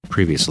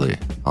Previously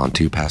on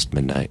 2 Past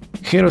Midnight.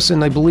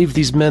 Harrison, I believe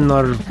these men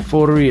are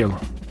for real.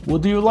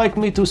 Would you like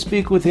me to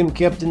speak with him,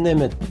 Captain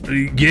Emmett?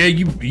 Yeah,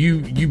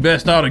 you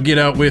best ought to get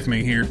out with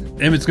me here.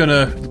 Emmett's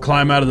gonna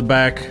climb out of the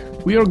back.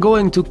 We are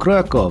going to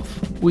Krakow.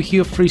 We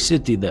hear Free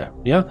City there,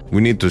 yeah?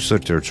 We need to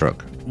search your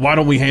truck. Why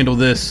don't we handle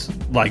this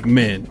like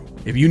men?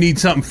 If you need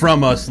something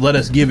from us, let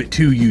us give it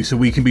to you so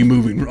we can be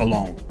moving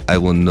along. I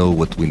will know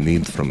what we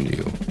need from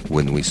you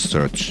when we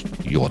search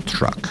your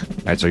truck.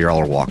 All right, so you're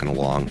all walking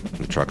along.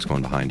 The truck's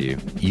going behind you.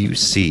 You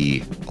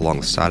see along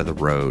the side of the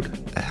road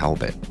a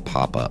helmet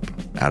pop up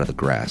out of the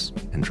grass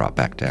and drop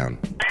back down.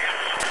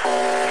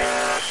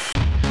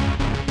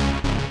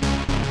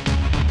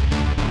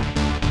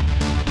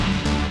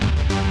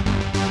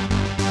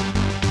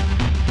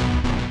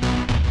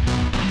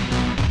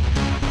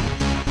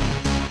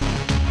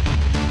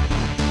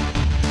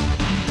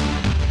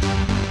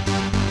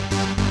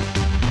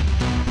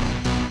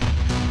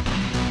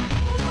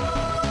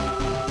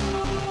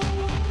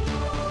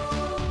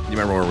 You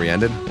remember where we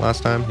ended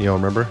last time? You all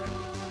remember?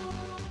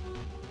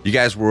 You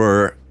guys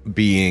were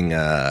being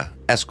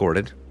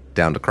escorted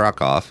down to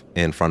Krakow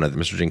in front of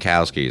Mr.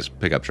 Jankowski's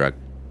pickup truck.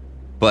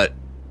 But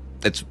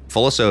it's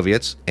full of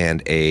Soviets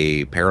and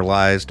a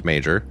paralyzed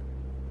major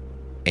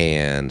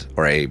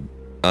or a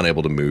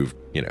unable to move,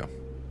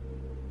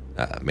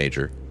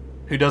 major.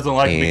 Who doesn't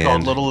like to be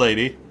called little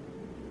lady?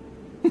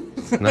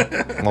 No,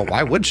 well,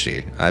 why would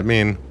she? I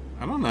mean...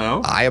 I don't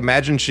know. I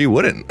imagine she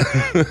wouldn't.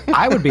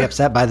 I would be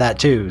upset by that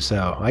too,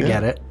 so I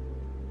get it.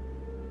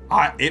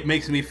 It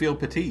makes me feel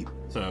petite,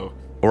 so...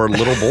 Or a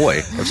little boy.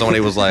 If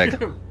somebody was like,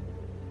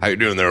 how you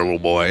doing there, little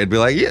boy? It'd be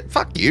like, yeah,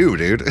 fuck you,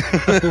 dude.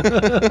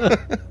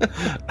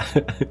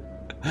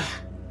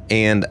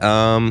 And,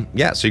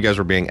 so you guys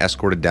were being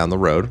escorted down the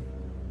road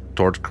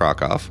towards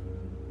Krakow.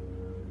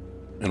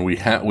 And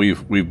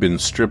we've been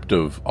stripped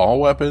of all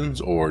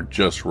weapons or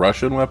just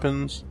Russian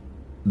weapons?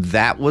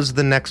 That was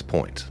the next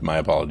point. My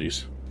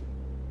apologies.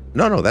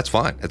 No, that's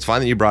fine. It's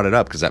fine that you brought it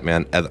up because that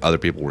meant other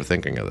people were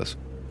thinking of this.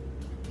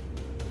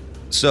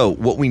 So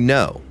what we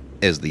know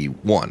is the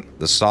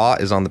saw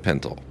is on the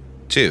pintle.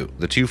 2,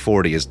 the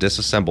 240 is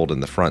disassembled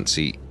in the front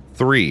seat.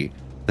 3,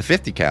 the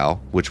 50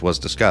 cal, which was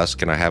discussed,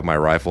 can I have my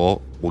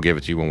rifle? We'll give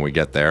it to you when we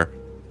get there,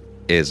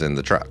 is in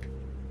the truck.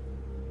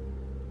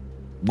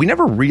 We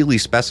never really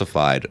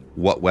specified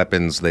what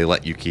weapons they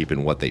let you keep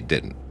and what they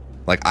didn't.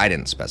 Like, I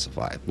didn't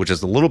specify, which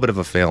is a little bit of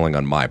a failing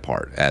on my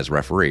part as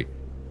referee.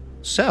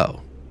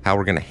 So, how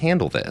we're going to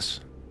handle this,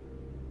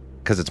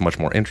 because it's much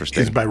more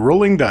interesting. Is by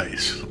rolling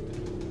dice.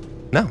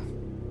 No.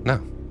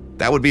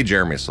 That would be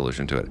Jeremy's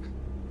solution to it.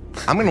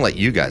 I'm going to let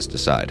you guys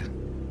decide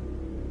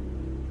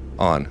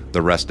on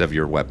the rest of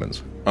your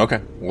weapons.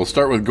 Okay, we'll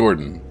start with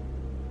Gordon.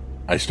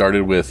 I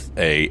started with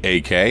a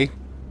AK,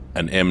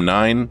 an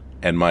M9,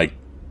 and my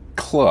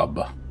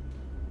club.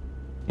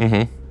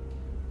 Mm-hmm.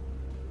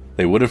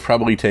 They would have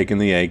probably taken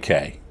the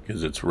AK,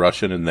 because it's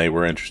Russian and they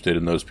were interested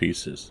in those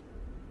pieces.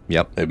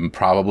 Yep. They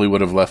probably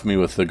would have left me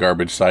with the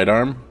garbage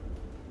sidearm,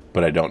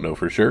 but I don't know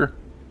for sure.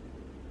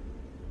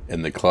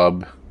 And the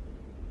club,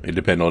 it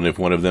depends on if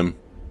one of them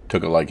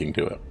took a liking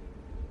to it.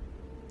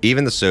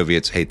 Even the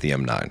Soviets hate the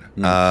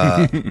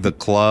M9. The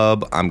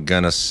club, I'm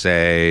going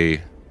to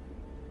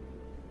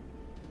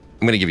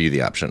give you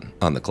the option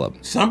on the club.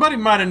 Somebody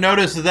might have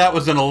noticed that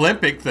was an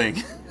Olympic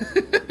thing.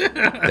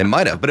 They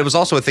might have, but it was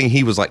also a thing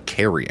he was like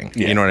carrying.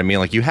 Yeah. You know what I mean?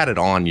 Like you had it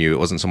on you. It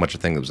wasn't so much a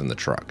thing that was in the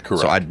truck.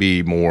 Correct. So I'd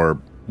be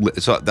more.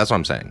 So that's what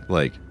I'm saying.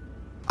 Like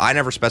I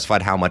never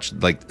specified how much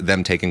like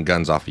them taking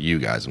guns off of you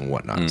guys and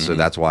whatnot. Mm-hmm. So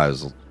that's why I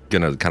was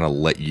gonna kind of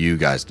let you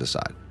guys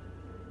decide.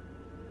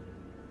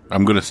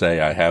 I'm gonna say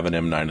I have an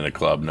M9 in the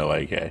club, no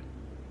AK.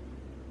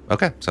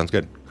 Okay, sounds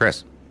good,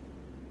 Chris.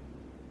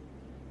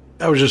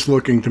 I was just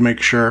looking to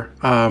make sure.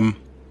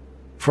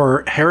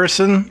 For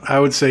Harrison, I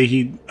would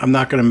say I'm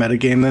not going to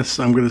metagame this.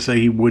 I'm going to say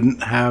he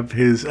wouldn't have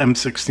his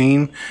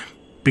M16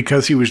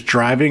 because he was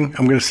driving.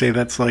 I'm going to say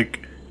that's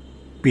like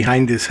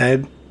behind his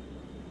head.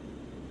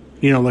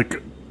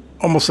 Like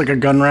almost like a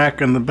gun rack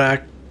in the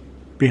back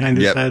behind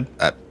his head.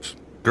 I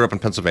grew up in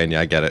Pennsylvania.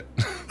 I get it.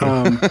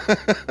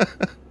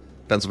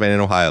 Pennsylvania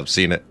and Ohio. I've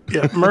seen it.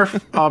 Yeah, Murph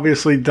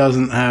obviously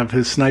doesn't have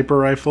his sniper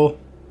rifle.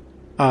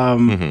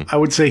 I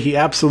would say he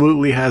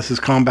absolutely has his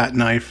combat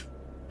knife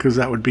because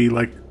that would be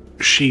like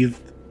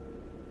sheathed.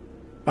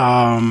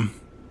 The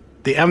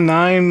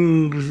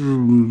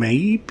M9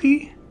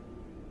 maybe.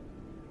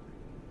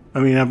 I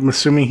mean, I'm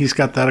assuming he's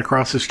got that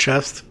across his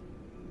chest,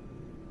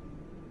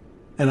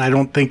 and I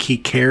don't think he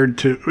cared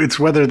to. It's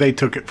whether they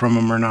took it from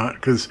him or not,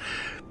 because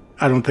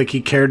I don't think he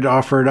cared to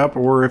offer it up,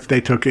 or if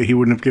they took it, he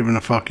wouldn't have given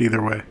a fuck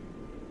either way.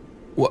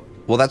 Well,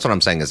 that's what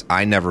I'm saying is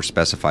I never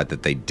specified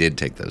that they did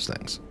take those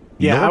things.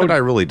 Yeah, Nor did I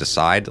really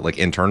decide, like,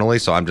 internally,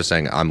 so I'm just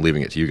saying I'm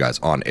leaving it to you guys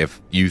on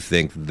if you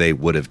think they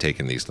would have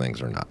taken these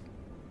things or not.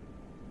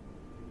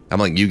 I'm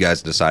letting you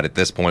guys decide at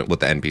this point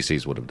what the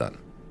NPCs would have done.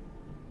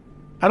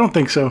 I don't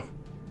think so.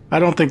 I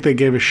don't think they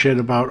gave a shit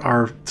about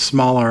our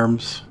small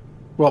arms.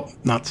 Well,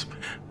 not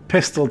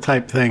pistol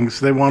type things.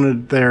 They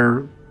wanted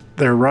their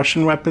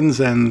Russian weapons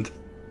and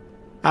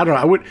I don't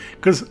know. I would,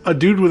 because a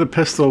dude with a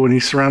pistol when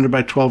he's surrounded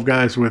by 12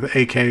 guys with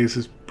AKs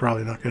is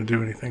probably not going to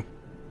do anything.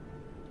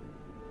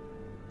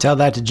 Tell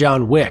that to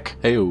John Wick.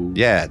 Hey,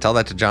 Yeah, tell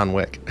that to John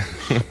Wick.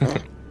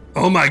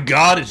 Oh my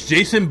God, it's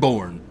Jason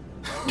Bourne.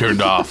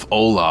 turned off.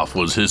 Olaf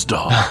was his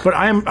dog. But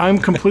I'm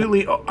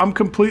completely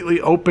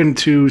open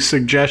to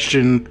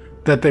suggestion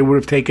that they would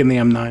have taken the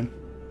M9.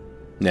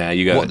 Nah,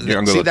 you got.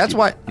 Well, see, that's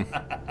why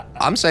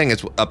I'm saying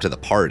it's up to the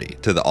party,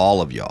 to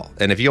all of y'all.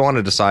 And if you want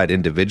to decide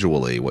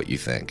individually what you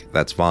think,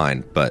 that's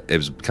fine. But it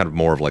was kind of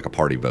more of like a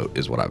party vote,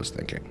 is what I was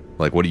thinking.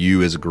 Like, what do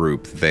you as a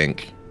group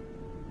think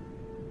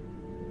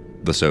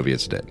the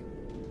Soviets did?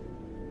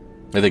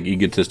 I think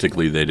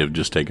egotistically they'd have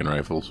just taken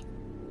rifles.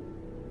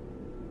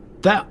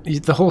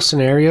 The whole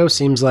scenario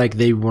seems like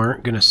they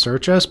weren't going to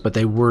search us, but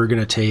they were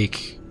going to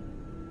take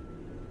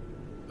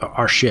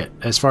our shit,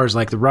 as far as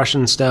like the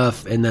Russian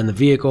stuff, and then the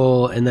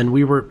vehicle, and then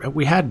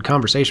we had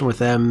conversation with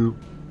them.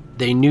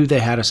 They knew they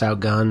had us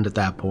outgunned at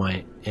that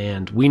point,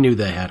 and we knew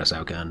they had us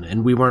outgunned,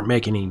 and we weren't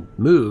making any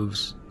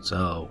moves,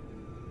 so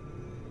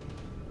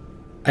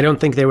I don't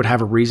think they would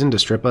have a reason to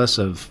strip us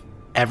of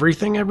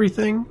everything.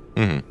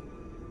 Mm-hmm.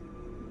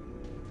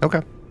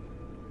 Okay.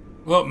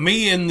 Well,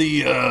 me and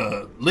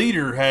the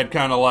leader had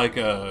kind of like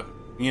a,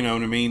 you know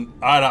what I mean,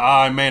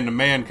 eye-to-eye,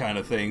 man-to-man kind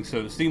of thing. So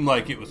it seemed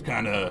like it was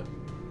kind of,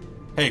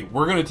 hey,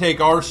 we're going to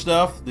take our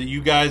stuff that you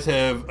guys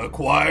have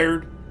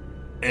acquired,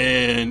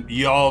 and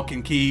y'all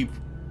can keep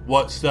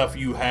what stuff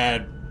you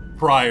had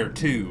prior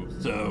to.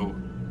 So,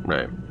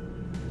 Right.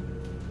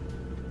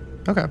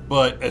 Okay.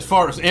 but as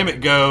far as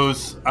Emmett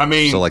goes, I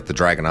mean, So like the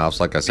Dragonovs,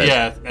 like I said.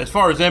 yeah, as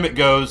far as Emmett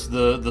goes,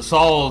 the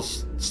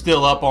Saw's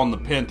still up on the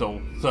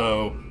pintle.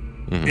 So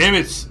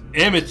Emmett's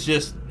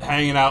just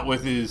hanging out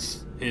with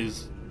his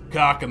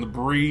cock in the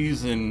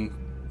breeze and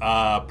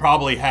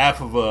probably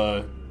half of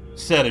a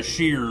set of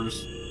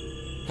shears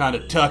kind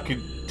of tucked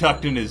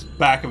in his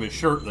back of his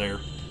shirt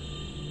there.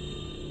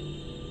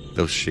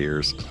 Those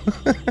shears.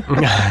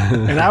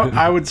 And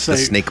I would say The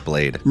snake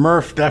blade.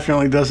 Murph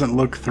definitely doesn't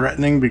look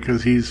threatening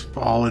because he's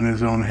all in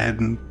his own head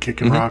and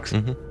kicking rocks.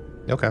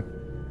 Okay.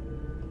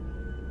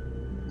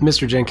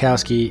 Mr.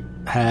 Jankowski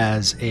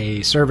has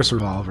a service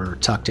revolver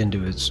tucked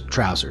into his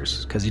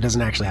trousers because he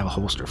doesn't actually have a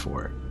holster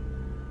for it.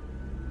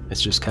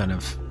 It's just kind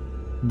of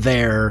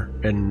there,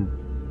 and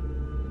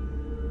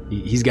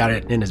he's got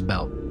it in his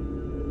belt.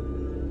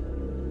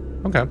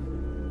 Okay.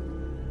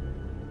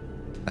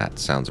 That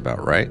sounds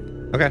about right.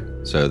 Okay,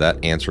 so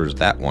that answers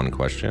that one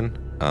question.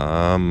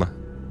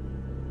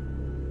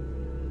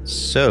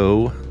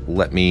 So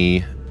let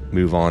me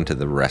move on to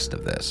the rest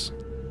of this.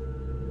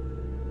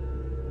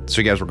 So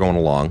you guys were going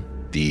along.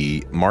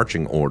 The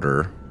marching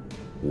order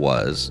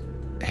was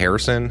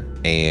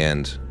Harrison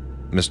and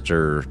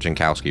Mr.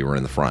 Jankowski were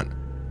in the front.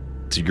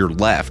 To your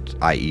left,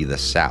 i.e. the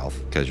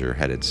south, because you're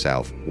headed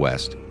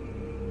southwest,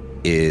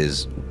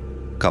 is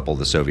a couple of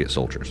the Soviet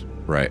soldiers,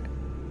 right?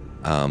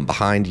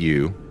 Behind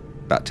you,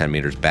 about 10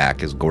 meters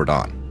back, is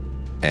Gordon.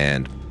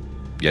 And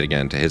yet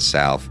again, to his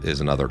south is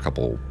another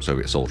couple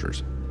Soviet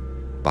soldiers.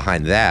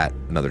 Behind that,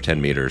 another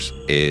 10 meters,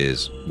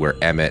 is where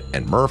Emmett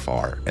and Murph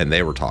are, and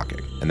they were talking.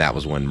 And that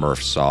was when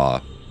Murph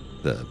saw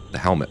the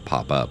helmet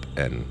pop up,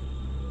 and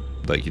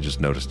like he just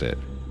noticed it.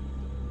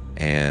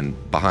 And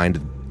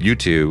behind you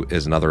two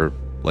is another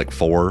like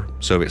 4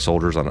 Soviet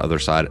soldiers on either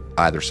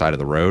side of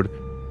the road.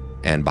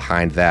 And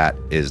behind that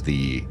is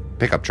the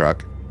pickup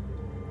truck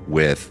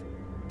with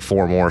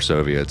 4 more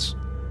Soviets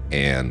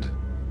and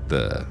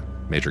the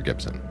Major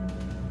Gibson.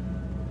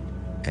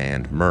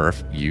 And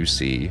Murph, you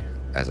see,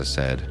 as I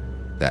said,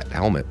 that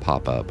helmet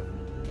pop up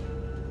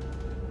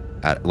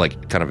at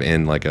like kind of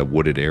in like a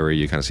wooded area.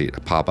 You kind of see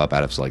it pop up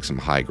out of like some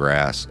high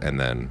grass and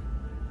then,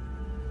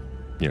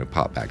 you know,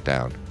 pop back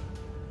down.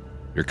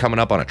 You're coming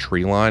up on a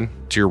tree line.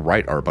 To your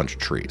right are a bunch of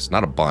trees.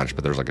 Not a bunch,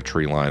 but there's like a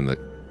tree line that,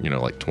 you know,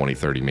 like 20,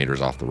 30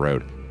 meters off the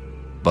road.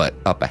 But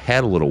up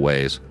ahead a little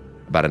ways,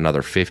 about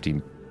another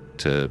 50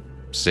 to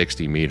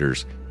 60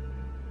 meters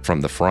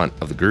from the front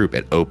of the group,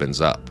 it opens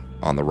up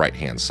on the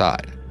right-hand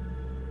side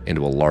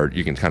into a large,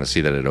 you can kind of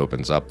see that it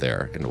opens up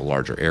there into a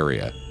larger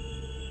area.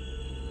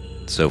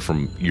 So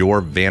from your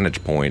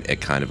vantage point,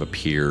 it kind of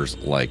appears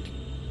like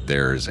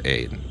there's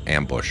an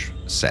ambush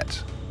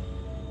set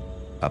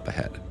up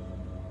ahead.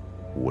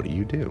 What do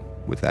you do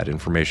with that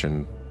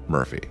information,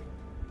 Murphy?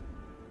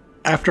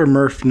 After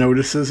Murph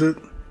notices it,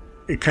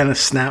 it kind of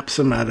snaps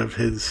him out of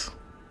his,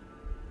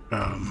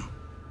 I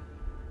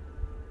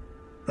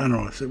don't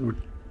know, is it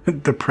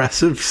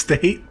depressive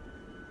state?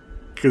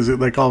 Because it,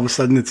 like, all of a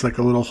sudden it's like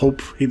a little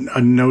hope. He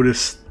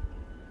noticed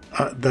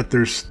that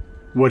there's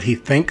what he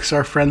thinks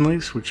are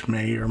friendlies, which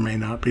may or may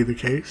not be the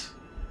case.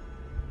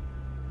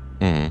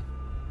 And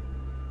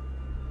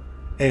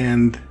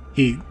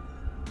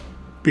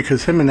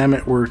because him and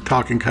Emmett were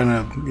talking kind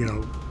of, you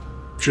know,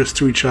 just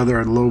to each other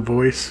at a low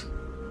voice.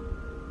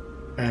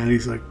 And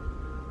he's like,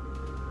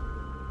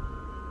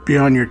 be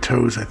on your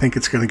toes. I think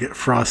it's going to get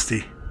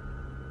frosty.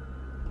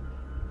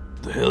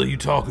 The hell are you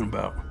talking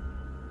about?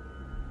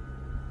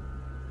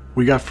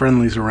 We got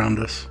friendlies around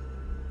us.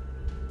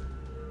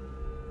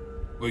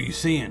 What are you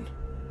seeing?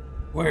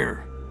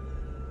 Where?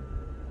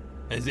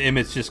 As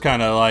Emmett's just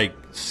kind of like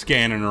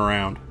scanning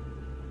around.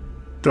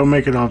 Don't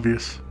make it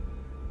obvious.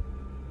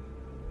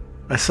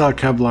 I saw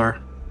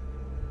Kevlar.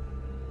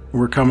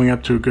 We're coming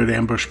up to a good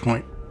ambush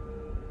point.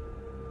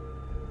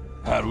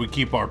 How do we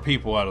keep our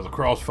people out of the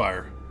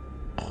crossfire?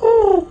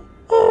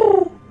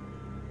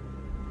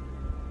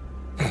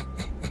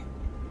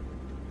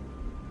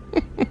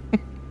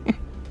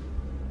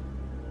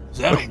 Is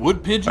that a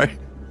wood pigeon?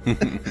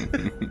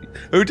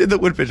 Who did the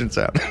wood pigeon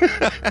sound?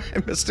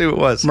 I missed who it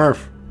was.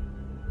 Murph.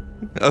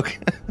 Okay.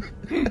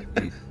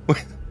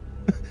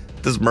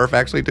 Does Murph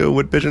actually do a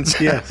wood pigeon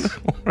sound? Yes.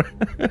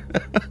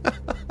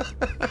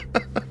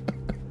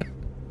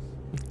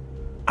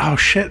 Oh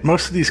shit,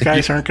 most of these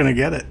guys aren't going to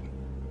get it.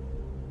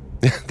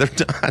 They're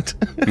not.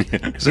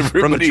 So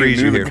from the Everybody trees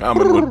who you knew hear. the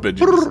common wood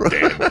pigeon is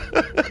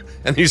dead.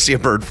 And you see a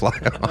bird fly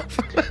off.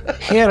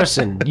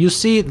 Harrison, you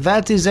see,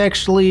 that is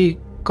actually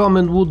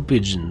common wood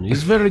pigeon.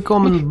 It's very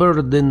common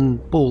bird in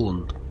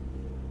Poland.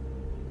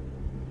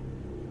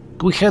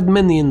 We had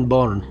many in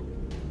barn.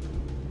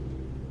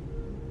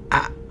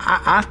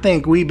 I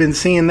think we've been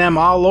seeing them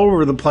all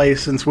over the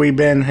place since we've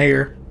been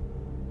here.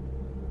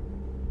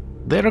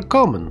 They're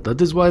common.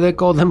 That is why they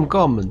call them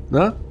common,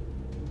 huh?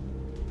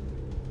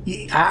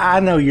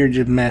 I know you're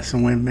just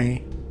messing with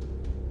me.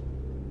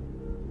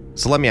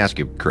 So let me ask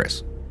you,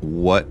 Chris,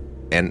 what,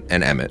 and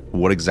Emmett,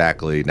 what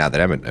exactly, now that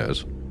Emmett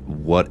knows,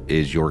 what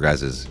is your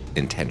guys'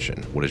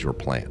 intention? What is your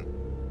plan?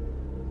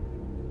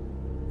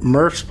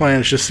 Murph's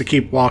plan is just to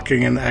keep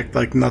walking and act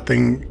like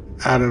nothing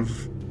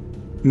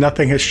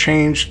has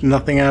changed,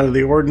 nothing out of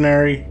the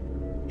ordinary.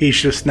 He's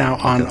just now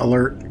on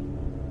alert.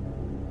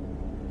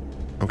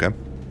 Okay.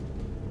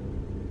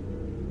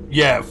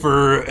 Yeah,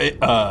 for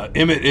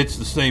Emmett, it's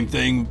the same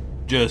thing.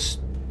 Just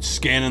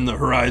scanning the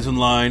horizon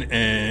line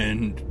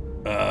and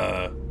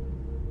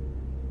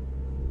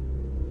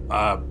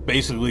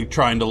basically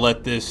trying to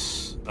let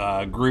this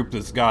group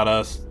that's got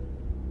us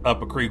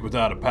up a creek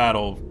without a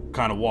paddle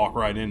kind of walk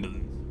right into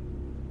this.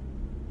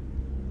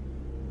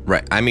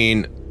 Right. I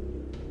mean,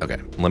 okay,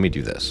 let me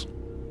do this.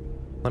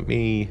 Let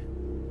me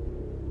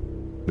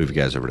move you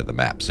guys over to the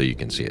map so you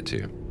can see it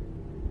too.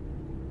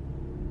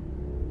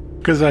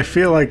 Because I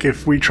feel like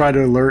if we try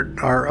to alert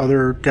our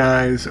other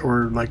guys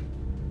or like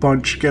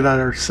get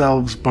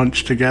ourselves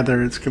bunched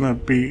together, it's going to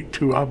be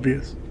too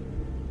obvious.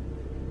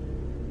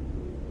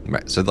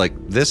 Right. So, like,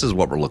 this is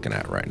what we're looking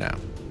at right now.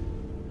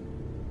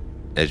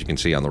 As you can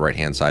see on the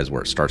right-hand side is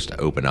where it starts to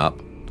open up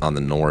on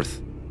the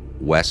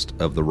northwest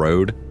of the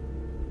road.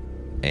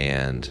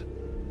 And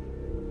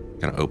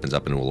kind of opens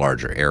up into a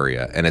larger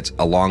area. And it's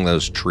along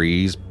those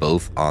trees,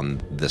 both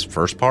on this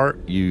first part,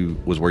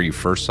 was where you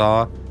first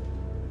saw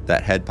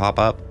that head pop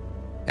up.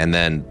 And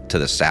then to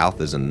the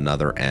south is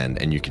another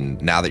end. And you can,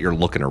 now that you're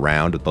looking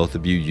around with both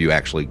of you, you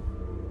actually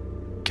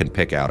can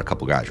pick out a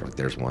couple guys. You're like,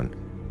 there's one,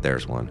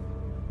 there's one,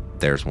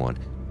 there's one.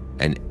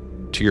 And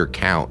to your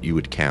count, you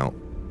would count,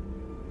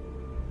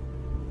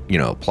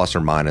 plus or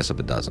minus of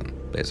a dozen,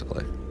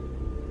 basically.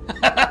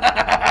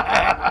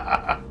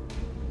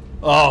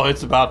 Oh,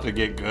 it's about to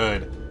get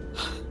good.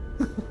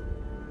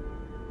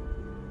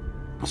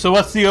 So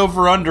what's the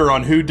over-under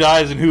on who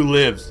dies and who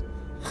lives?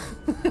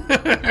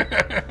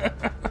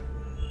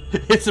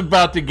 It's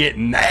about to get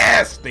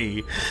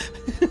nasty.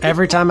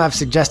 Every time I've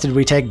suggested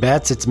we take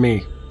bets, it's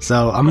me.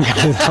 So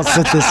I'll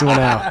sit this one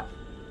out.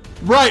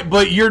 Right,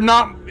 but you're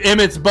not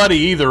Emmett's buddy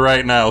either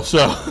right now,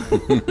 so.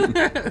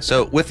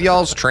 So with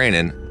y'all's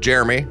training,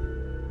 Jeremy,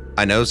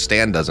 I know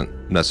Stan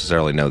doesn't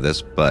necessarily know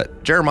this,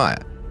 but Jeremiah,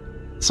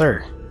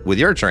 Sir. With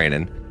your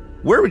training,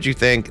 where would you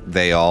think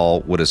they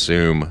all would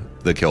assume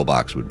the kill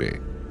box would be?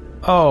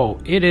 Oh,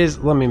 it is.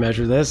 Let me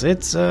measure this.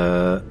 It's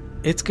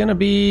gonna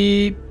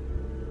be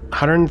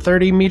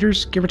 130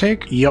 meters, give or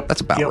take. Yep.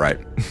 That's about right.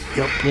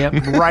 Yep.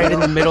 Right in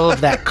the middle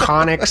of that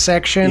conic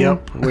section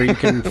where you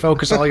can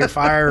focus all your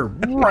fire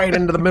right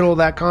into the middle of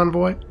that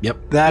convoy.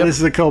 Yep. That is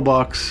the kill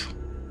box.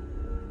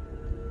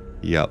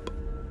 Yep.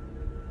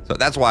 So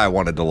that's why I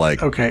wanted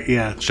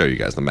to show you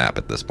guys the map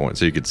at this point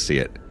so you could see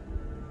it.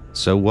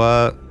 So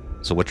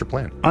what's your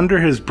plan? Under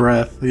his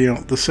breath,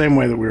 the same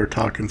way that we were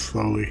talking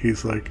slowly,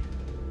 he's like,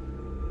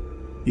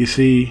 you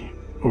see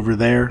over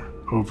there,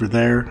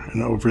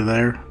 and over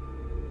there,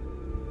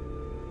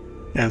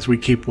 as we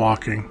keep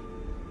walking.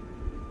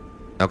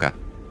 Okay.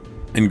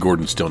 And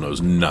Gordon still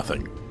knows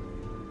nothing.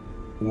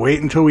 Wait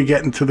until we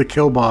get into the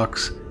kill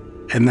box,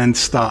 and then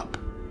stop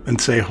and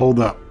say, hold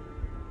up.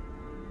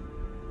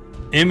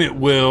 Emmett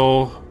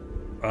will,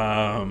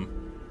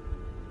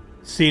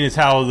 seeing as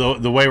how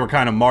the way we're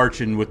kind of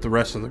marching with the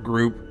rest of the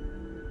group,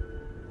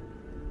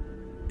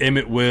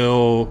 Emmett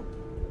will,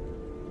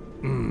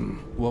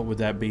 what would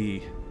that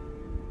be?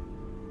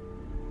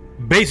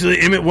 Basically,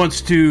 Emmett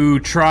wants to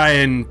try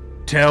and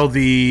tell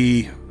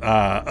the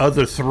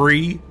other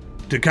three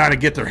to kind of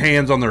get their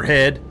hands on their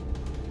head,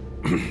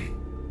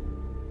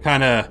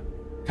 kind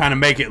of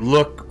make it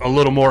look a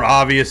little more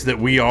obvious that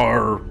we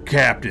are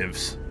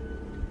captives.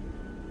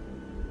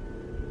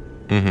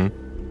 Mm-hmm.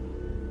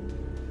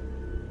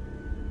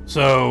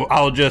 So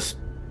I'll just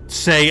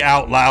say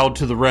out loud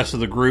to the rest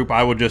of the group,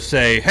 I would just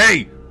say,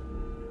 hey,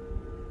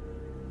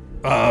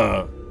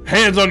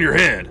 hands on your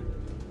head.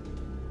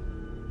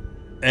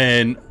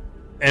 And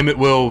Emmett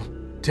will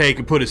take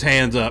and put his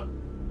hands up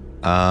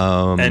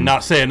and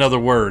not say another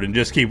word and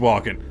just keep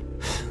walking.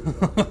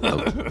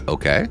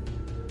 Okay.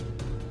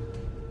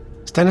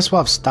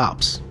 Stanislav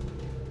stops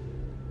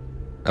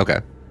Okay.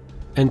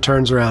 and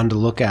turns around to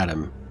look at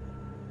him.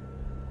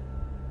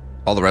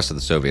 All the rest of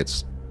the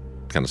Soviets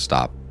kind of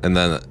stop. And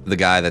then the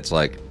guy that's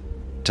like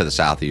to the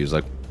south of you is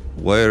like,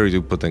 why are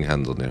you putting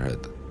hands on your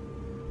head?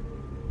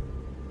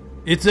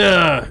 It's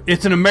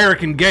an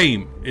American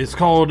game. It's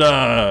called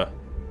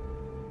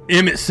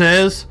Emmett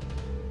Says.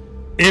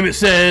 Emmett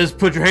Says,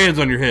 put your hands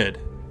on your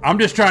head. I'm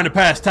just trying to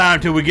pass time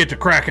till we get to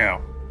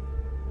Krakow.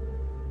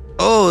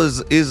 Oh,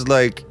 is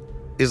like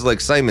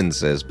Simon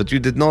Says, but you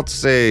did not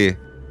say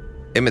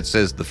Emmett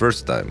Says the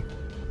first time.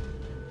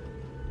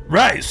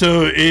 Right,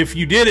 so if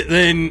you did it,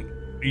 then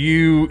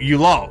you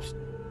lost.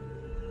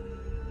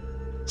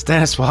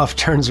 Stanislav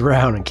turns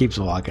around and keeps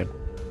walking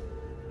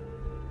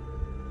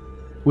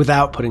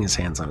without putting his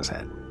hands on his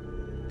head.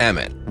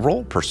 Emmett,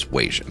 roll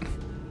persuasion.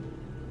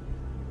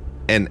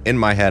 And in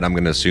my head, I'm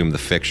going to assume the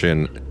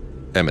fiction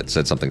Emmett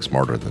said something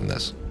smarter than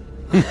this.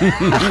 It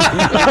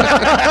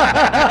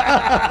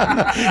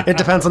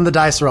depends on the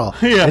dice roll.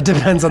 Yeah. It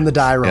depends on the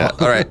die roll. Yeah,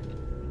 all right.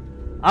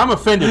 I'm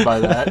offended by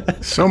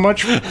that. So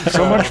much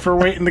for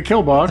waiting the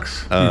kill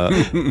box.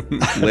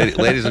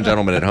 Ladies and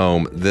gentlemen at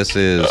home, this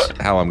is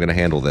how I'm going to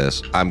handle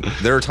this.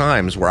 There are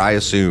times where I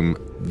assume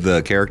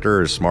the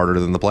character is smarter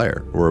than the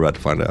player. We're about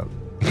to find out.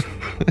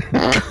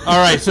 All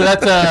right, so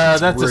that's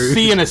a rude.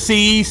 C and a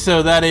C,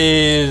 so that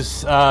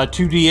is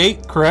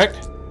 2d8,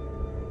 correct?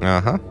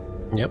 Uh-huh.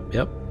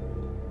 Yep.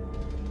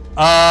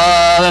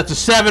 That's a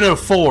 7 and a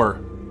 4.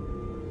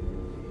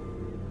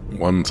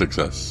 One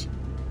success.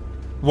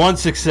 One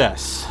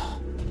success.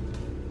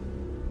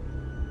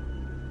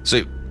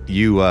 So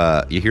you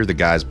hear the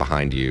guys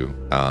behind you,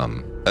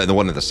 the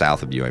one to the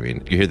south of you. I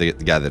mean, you hear the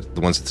guy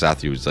the ones to the south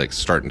of you is like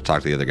starting to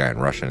talk to the other guy in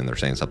Russian, and they're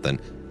saying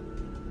something.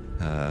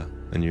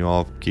 And you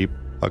all keep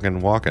fucking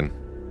walking.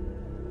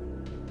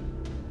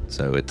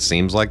 So it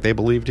seems like they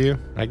believed you,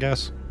 I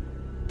guess.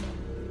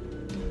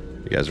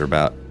 You guys are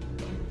about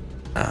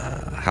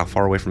how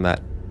far away from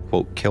that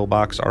quote kill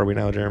box are we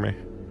now, Jeremy?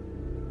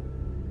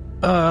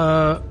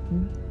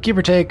 Give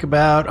or take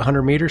about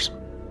 100 meters.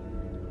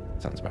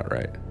 Sounds about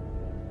right.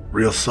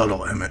 Real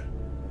subtle, Emmett.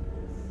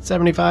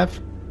 75.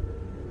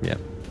 Yeah.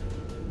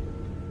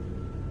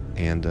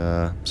 And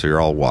so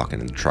you're all walking,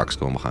 and the truck's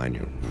going behind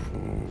you.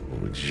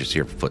 You just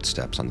hear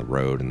footsteps on the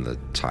road, and the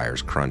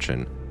tires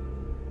crunching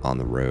on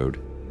the road.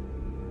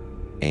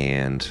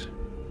 And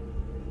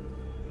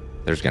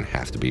there's going to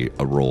have to be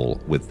a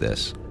roll with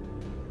this.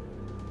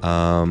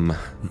 Do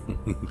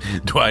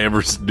I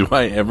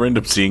ever end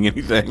up seeing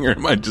anything, or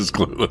am I just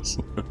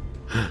clueless?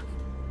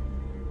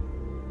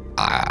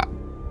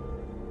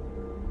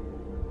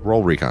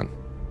 Roll recon.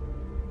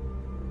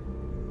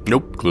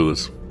 Nope,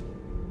 clueless.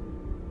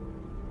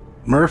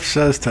 Murph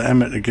says to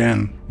Emmett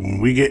again,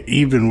 when we get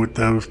even with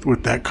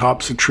that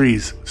copse of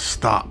trees,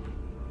 stop.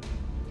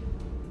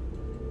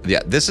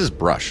 Yeah, this is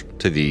brush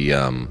to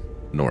the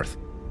north.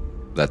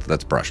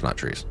 That's brush, not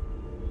trees.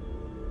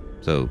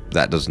 So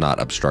that does not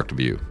obstruct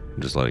view.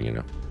 I'm just letting you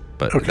know.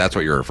 But Okay. that's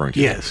what you're referring to.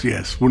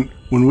 Yes. When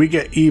we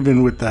get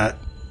even with that,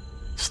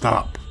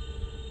 stop.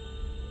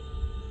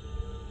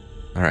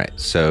 All right,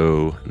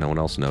 so no one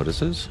else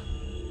notices.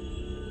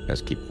 You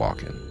guys keep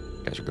walking.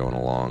 You guys are going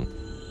along.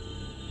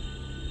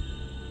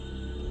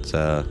 It's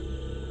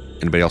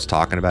anybody else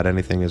talking about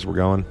anything as we're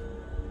going?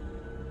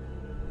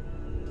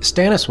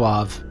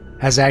 Stanislav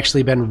has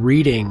actually been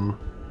reading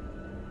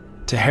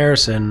to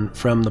Harrison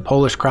from the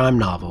Polish crime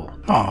novel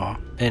Aw.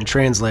 and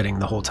translating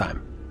the whole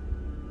time.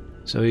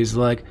 So he's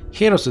like,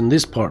 Harrison,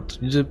 this part,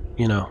 and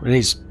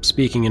he's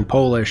speaking in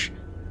Polish,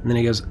 and then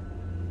he goes,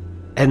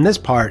 and this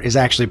part is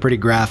actually pretty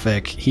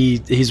graphic.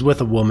 He's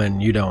with a woman.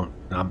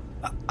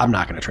 I'm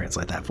not going to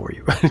translate that for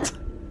you.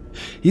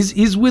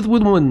 He's with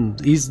woman.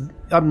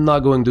 I'm not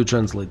going to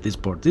translate this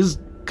part. It's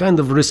kind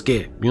of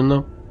risque,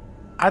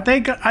 I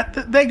think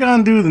they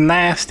gonna do the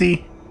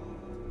nasty.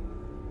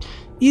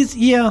 He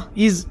seems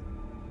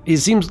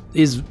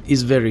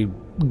very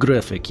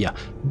graphic, yeah.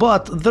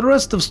 But the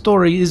rest of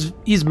story is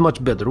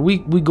much better. We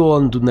go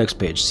on to the next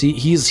page. See,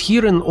 he's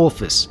here in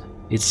office.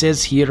 It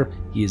says here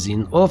he is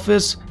in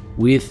office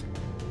with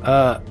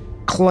a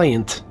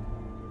client,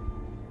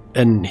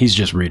 and he's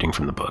just reading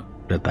from the book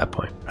at that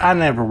point. I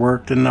never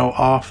worked in no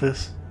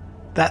office.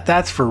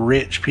 That's for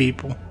rich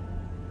people.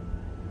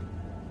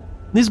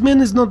 This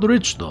man is not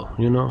rich though,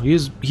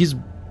 He's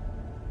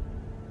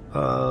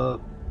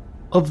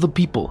of the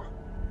people.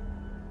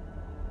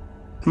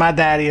 My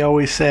daddy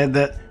always said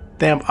that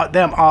them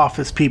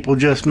office people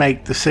just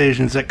make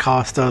decisions that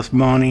cost us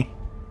money.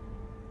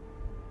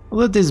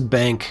 Well, that is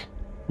bank.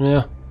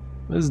 Yeah,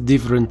 it's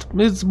different.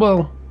 It's,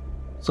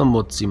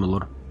 somewhat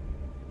similar.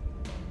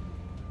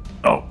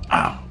 Oh,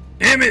 ow.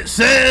 Emmett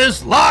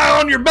Says, lie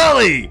on your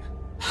belly.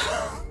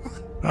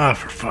 Ah,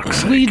 for fuck's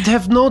sake. We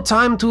have no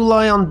time to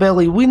lie on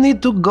belly. We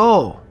need to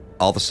go.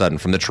 All of a sudden,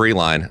 from the tree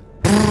line,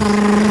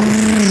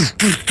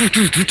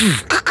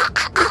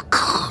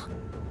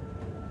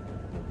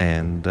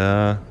 and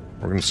we're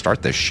going to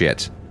start this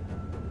shit.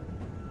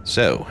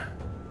 So,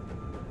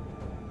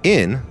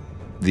 in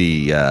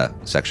the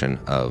section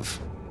of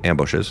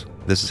ambushes,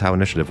 this is how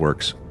initiative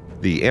works.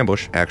 The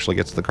ambush actually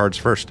gets the cards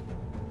first.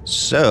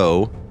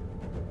 So,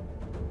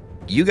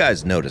 you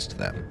guys noticed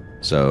them.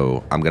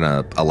 So, I'm going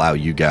to allow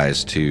you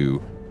guys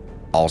to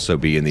also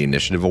be in the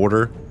initiative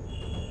order,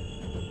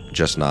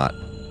 just not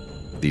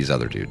these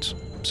other dudes.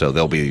 So,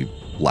 they'll be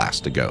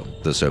last to go,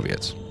 the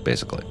Soviets,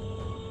 basically.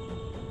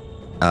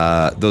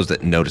 Those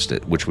that noticed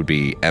it, which would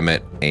be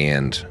Emmett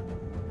and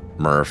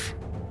Murph,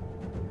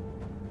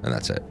 and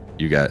that's it.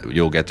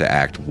 You'll get to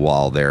act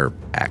while they're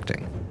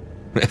acting,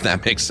 if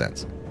that makes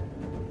sense.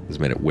 This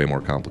made it way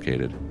more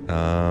complicated.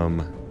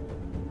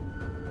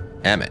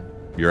 Emmett,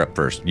 you're up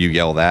first. You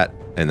yell that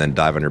and then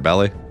dive on your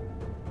belly.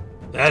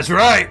 That's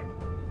right.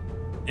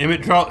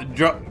 Emmett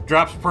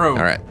drops prone.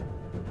 All right.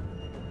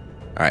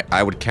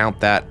 I would count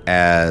that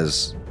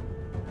as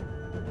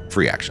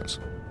free actions.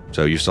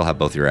 So you still have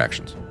both your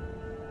actions.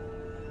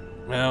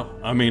 Well,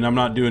 I mean, I'm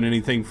not doing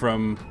anything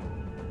from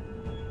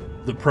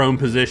the prone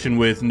position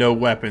with no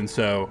weapon,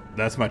 so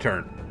that's my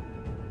turn.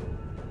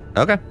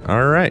 Okay.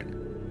 All right.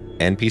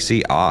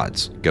 NPC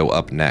odds go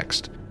up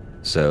next.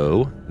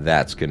 So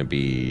that's going to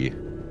be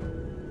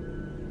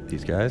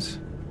these guys.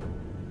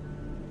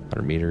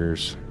 100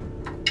 meters.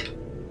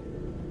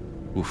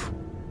 Oof.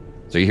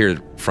 So you hear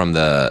from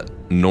the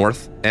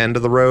north end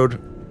of the road,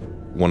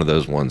 one of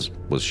those ones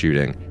was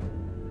shooting.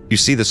 You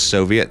see the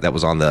Soviet that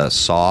was on the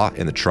saw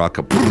in the truck,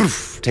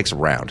 takes a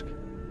round.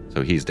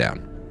 So he's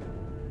down.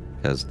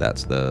 Because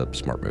that's the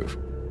smart move.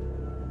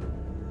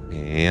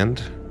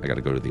 And I got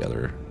to go to the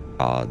other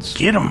odds.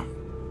 Get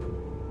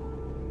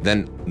him.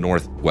 Then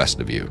northwest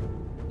of you,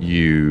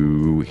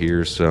 you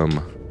hear some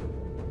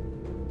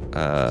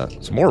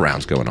more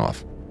rounds going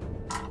off.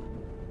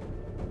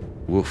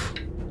 Woof.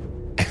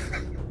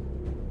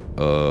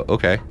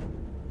 Okay.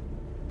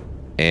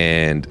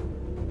 And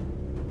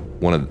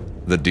one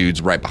of the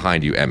dudes right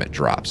behind you, Emmett,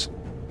 drops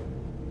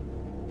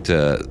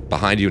to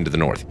behind you and to the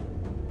north.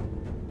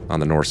 On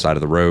the north side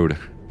of the road.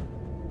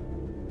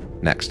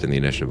 Next in the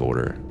initiative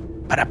order.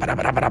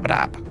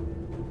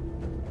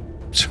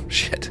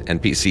 Shit.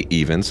 NPC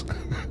evens.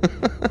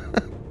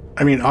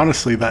 I mean,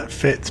 honestly, that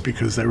fits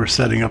because they were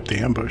setting up the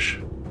ambush.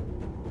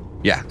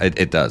 Yeah,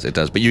 it does. It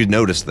does. But you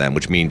noticed them,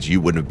 which means you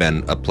wouldn't have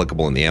been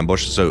applicable in the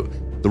ambush. So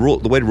the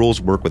way the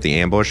rules work with the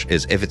ambush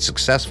is if it's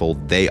successful,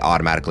 they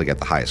automatically get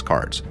the highest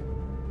cards.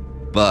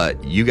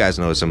 But you guys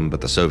noticed them,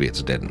 but the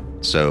Soviets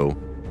didn't. So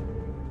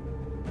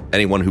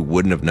anyone who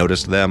wouldn't have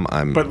noticed them,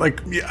 But,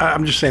 like,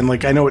 I'm just saying,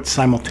 like, I know it's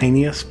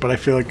simultaneous, but I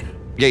feel like...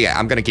 Yeah,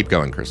 I'm going to keep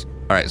going, Chris.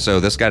 All right, so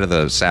this guy to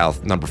the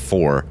south, number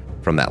 4,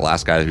 from that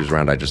last guy whose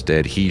round I just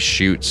did, he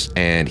shoots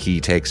and he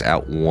takes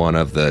out one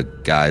of the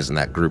guys in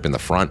that group in the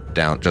front,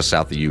 down just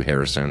south of you,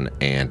 Harrison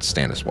and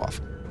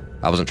Stanislav.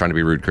 I wasn't trying to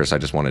be rude, Chris. I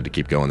just wanted to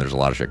keep going. There's a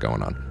lot of shit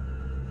going on.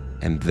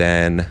 And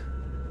then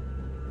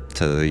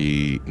to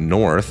the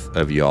north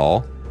of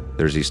y'all,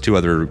 there's these 2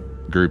 other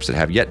groups that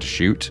have yet to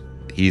shoot.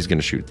 He's going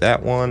to shoot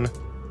that one.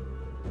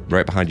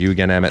 Right behind you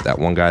again, Emmett, that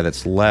one guy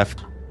that's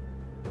left.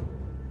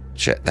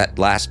 Shit, that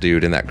last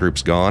dude in that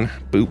group's gone.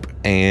 Boop.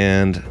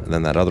 And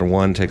then that other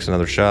one takes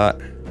another shot.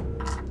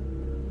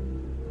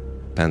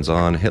 Depends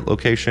on hit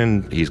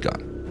location. He's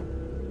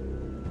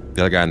gone.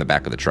 The other guy in the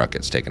back of the truck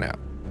gets taken out.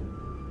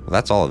 Well,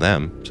 that's all of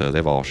them, so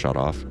they've all shot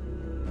off.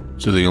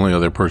 So the only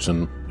other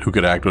person who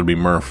could act would be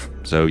Murph.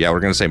 So yeah, we're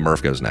going to say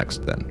Murph goes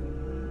next then.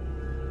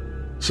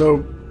 So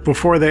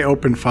before they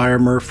opened fire,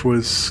 Murph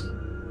was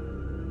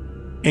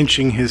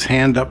inching his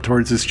hand up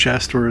towards his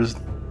chest where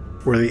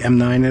the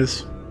M9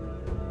 is.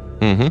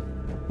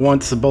 Mm-hmm.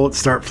 Once the bullets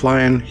start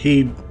flying,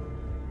 he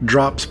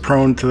drops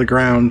prone to the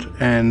ground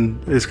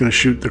and is going to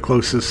shoot the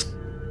closest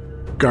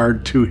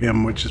guard to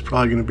him, which is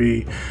probably going to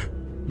be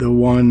the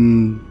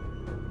one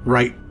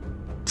right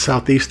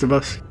southeast of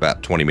us.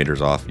 About 20 meters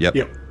off. Yep.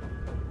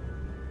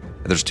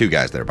 There's 2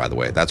 guys there, by the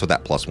way. That's what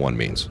that +1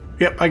 means.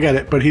 Yep, I get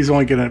it, but he's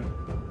only going to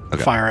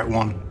Okay. fire at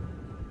one.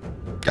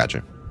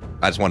 Gotcha.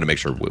 I just wanted to make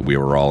sure we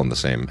were all in the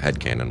same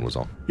headcanon was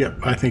all. Yep,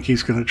 I think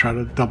he's going to try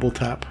to double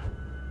tap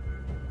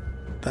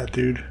that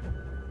dude.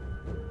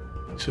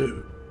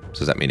 So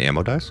does that mean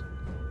ammo dice?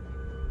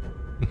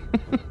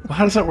 well,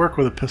 how does that work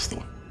with a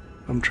pistol?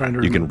 I'm trying to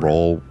remember. You can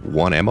roll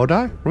 1 ammo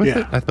die with Yeah.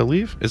 it, I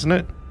believe, isn't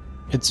it?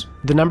 It's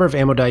the number of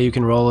ammo die you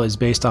can roll is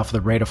based off of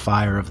the rate of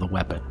fire of the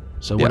weapon.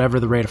 So Yep. whatever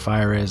the rate of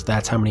fire is,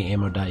 that's how many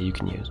ammo die you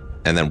can use.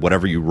 And then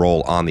whatever you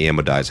roll on the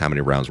ammo dice, how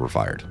many rounds were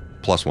fired?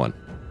 +1.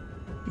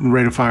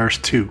 Rate of fire is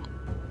 2.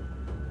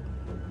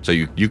 So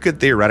you could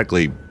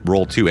theoretically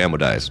roll 2 ammo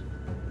dice,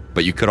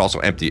 but you could also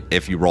empty,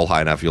 if you roll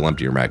high enough, you'll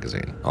empty your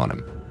magazine on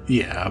him.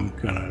 Yeah, I'm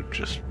going to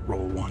just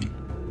roll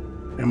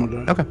 1 ammo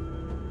die. Okay.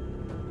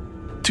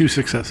 2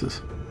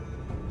 successes.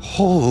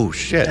 Oh,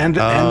 shit. And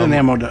an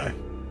ammo die.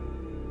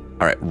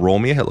 All right, roll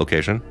me a hit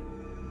location.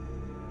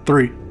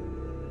 3. All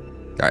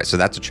right, so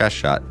that's a chest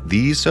shot.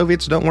 These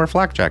Soviets don't wear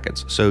flak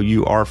jackets, so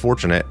you are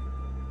fortunate.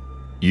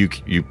 You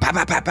pow,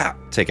 pow, pow, pow,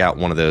 take out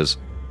one of those.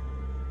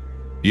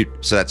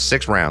 So that's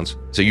 6 rounds.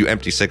 So you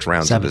empty 6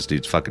 rounds 7. in this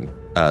dude's fucking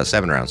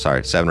 7 rounds.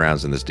 Sorry, 7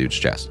 rounds in this dude's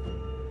chest,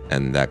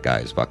 and that guy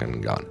is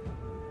fucking gone.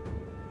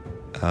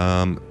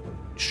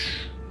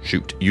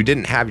 Shoot, you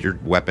didn't have your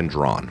weapon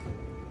drawn.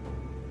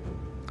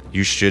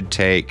 You should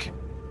take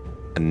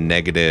a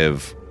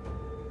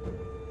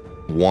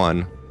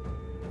 -1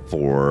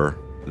 for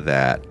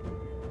that.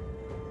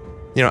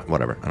 You know what,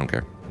 whatever. I don't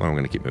care. I'm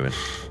going to keep moving.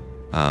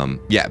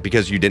 Yeah,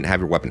 because you didn't have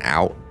your weapon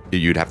out,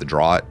 you'd have to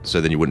draw it, so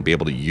then you wouldn't be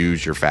able to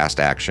use your fast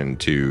action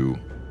to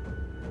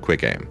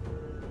quick aim.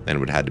 And it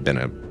would have had to been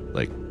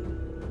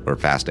or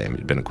fast aim,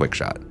 it'd been a quick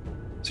shot.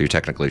 So you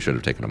technically should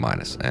have taken a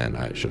minus, and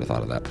I should have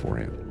thought of that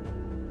beforehand.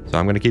 So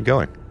I'm going to keep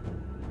going.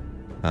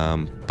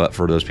 But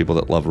for those people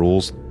that love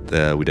rules,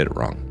 we did it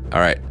wrong. All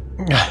right.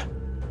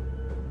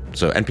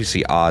 So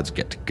NPC odds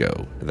get to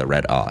go, the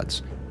red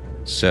odds.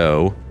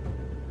 So,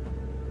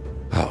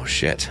 oh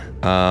shit.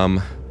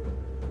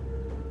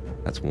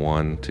 That's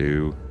 1,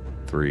 2,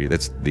 3.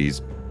 That's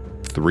these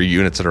 3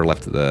 units that are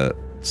left to the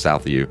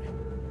south of you.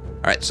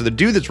 All right, so the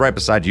dude that's right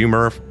beside you,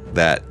 Murph,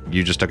 that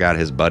you just took out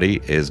his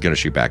buddy, is going to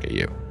shoot back at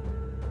you.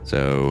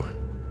 So,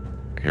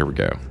 here we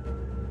go.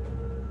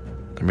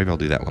 Or maybe I'll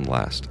do that one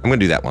last. I'm going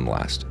to do that one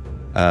last.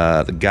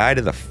 The guy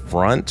to the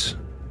front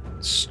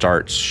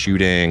starts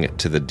shooting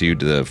to the dude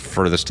to the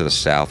furthest to the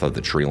south of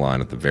the tree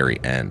line at the very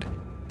end.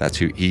 That's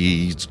who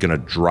he's going to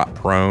drop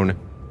prone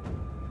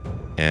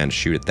and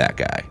shoot at that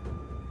guy.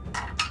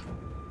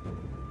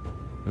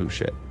 Oh,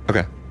 shit.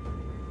 Okay.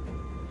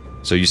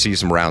 So you see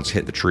some rounds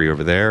hit the tree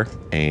over there,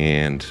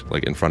 and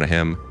like in front of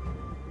him.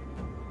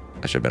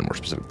 I should have been more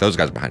specific. Those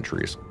guys are behind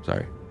trees.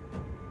 Sorry.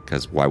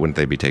 Because why wouldn't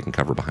they be taking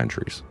cover behind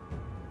trees?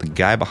 The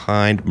guy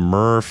behind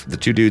Murph, the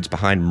 2 dudes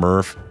behind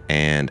Murph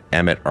and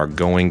Emmett are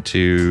going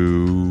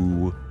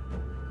to...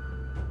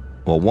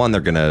 Well, one,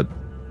 they're going to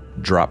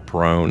drop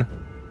prone,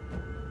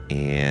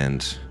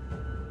 and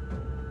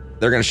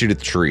they're going to shoot at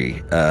the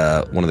tree.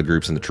 One of the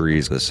groups in the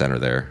trees, the center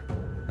there.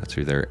 That's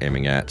who they're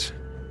aiming at.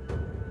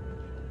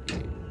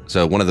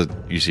 So one of the...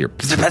 You see her...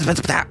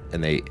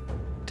 And they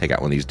take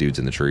out one of these dudes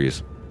in the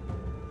trees.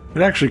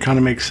 It actually kind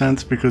of makes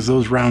sense because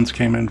those rounds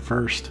came in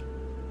first.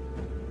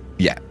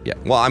 Yeah.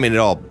 Well, I mean, it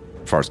all,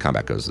 as far as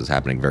combat goes, is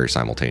happening very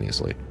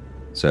simultaneously.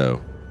 So,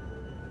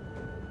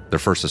 their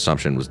first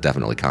assumption was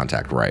definitely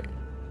contact right.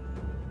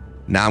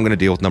 Now I'm going to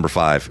deal with number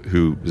 5,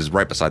 who is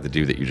right beside the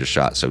dude that you just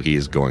shot, so he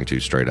is going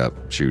to straight up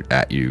shoot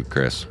at you,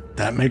 Chris.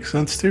 That makes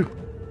sense, too.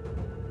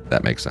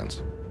 That makes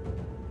sense.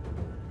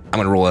 I'm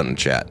going to roll it in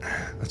chat.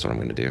 That's what I'm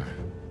going to do.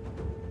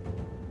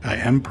 I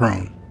am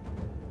prone.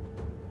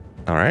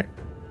 All right.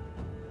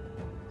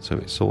 So,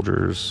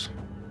 soldiers...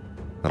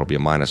 That'll be a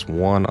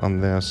 -1 on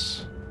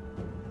this.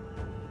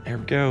 There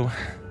we go.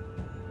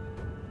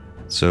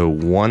 So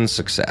 1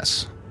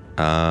 success.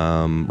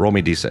 Roll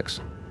me d6.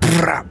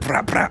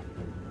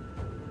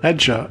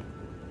 Headshot.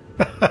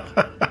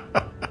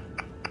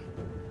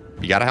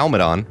 You got a helmet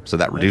on, so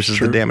that reduces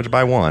the damage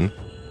by 1.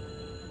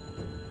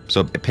 So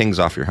it pings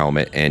off your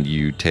helmet, and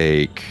you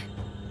take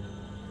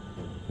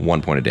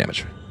 1 point of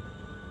damage.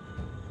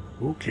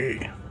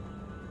 Okay.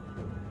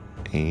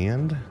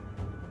 And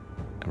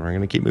we're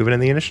going to keep moving in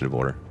the initiative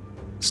order.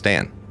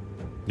 Stan,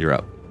 you're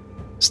up.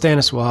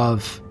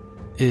 Stanislav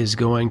is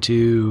going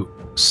to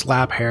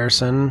slap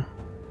Harrison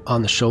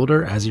on the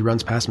shoulder as he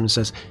runs past him and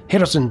says,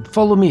 Harrison,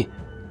 follow me.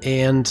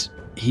 And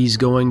he's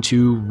going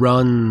to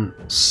run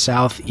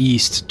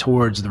southeast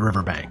towards the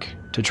riverbank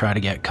to try to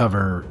get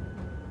cover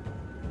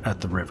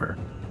at the river.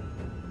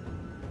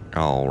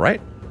 All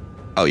right.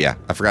 Oh, yeah.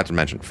 I forgot to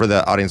mention. For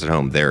the audience at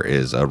home, there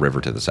is a river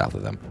to the south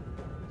of them.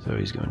 So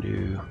he's going to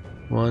do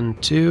 1,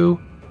 2,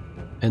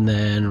 and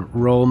then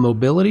roll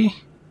mobility.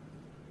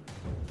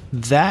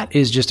 That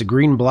is just a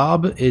green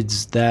blob.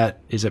 Is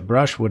it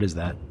brush? What is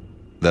that?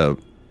 The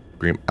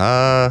green,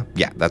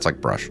 yeah, that's like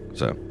brush.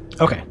 So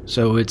okay,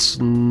 so it's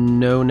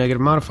no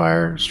negative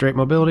modifier, straight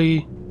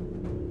mobility,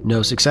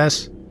 no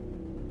success.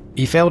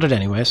 He failed it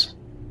anyways.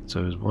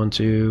 So it was 1,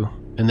 2,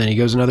 and then he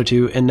goes another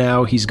 2, and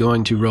now he's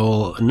going to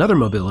roll another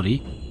mobility.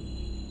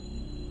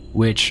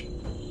 Which,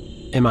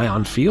 am I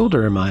on field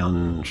or am I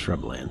on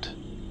shrubland?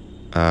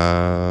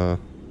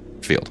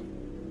 Field.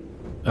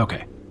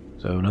 Okay.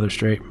 So another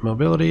straight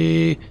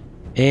mobility,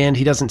 and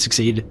he doesn't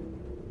succeed,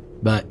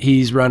 but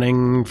he's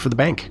running for the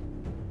bank.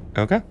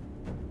 Okay.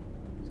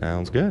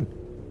 Sounds good.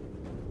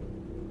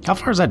 How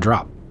far does that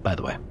drop, by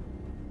the way?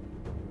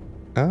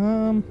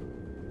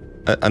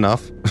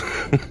 Enough.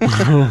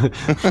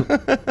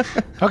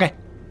 Okay.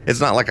 It's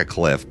not like a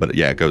cliff, but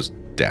yeah, it goes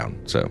down.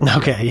 So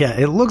okay, yeah,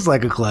 it looks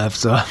like a cliff,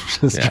 so I'm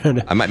just trying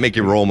to... I might make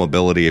you roll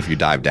mobility if you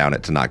dive down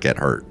it to not get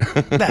hurt.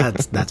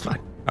 That's fine.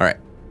 All right.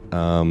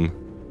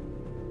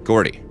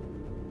 Gordy,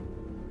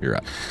 you're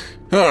up.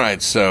 All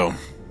right, so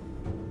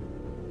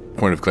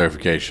point of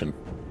clarification.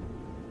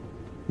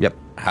 Yep.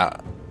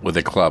 With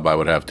a club, I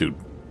would have to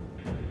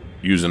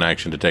use an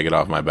action to take it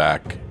off my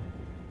back.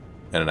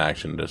 and an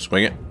action to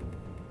swing it?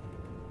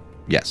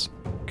 Yes.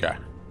 Okay.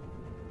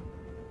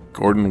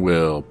 Gordon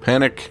will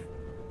panic,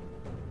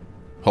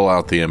 pull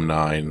out the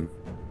M9,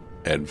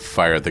 and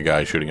fire at the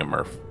guy shooting at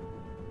Murph.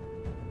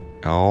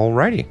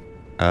 Alrighty.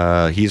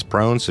 He's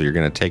prone, so you're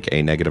going to take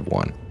a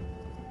 -1.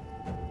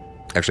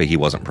 Actually, he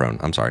wasn't prone.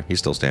 I'm sorry. He's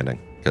still standing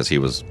because he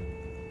was.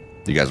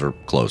 You guys were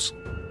close.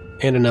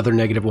 And another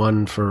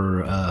 -1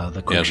 for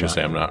the quick Yeah, I was shot. going to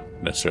say I'm not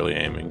necessarily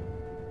aiming.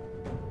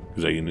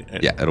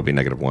 Yeah, it'll be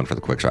 -1 for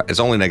the quick shot. It's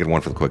only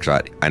 -1 for the quick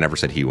shot. I never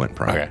said he went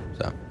prone. Okay.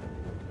 So.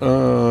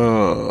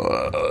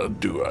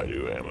 Do I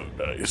do ammo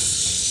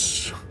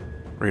dice?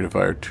 Rate of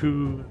fire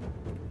 2.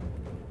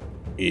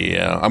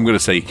 Yeah, I'm going to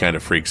say he kind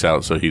of freaks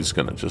out, so he's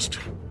going to just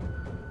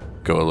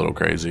go a little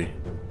crazy.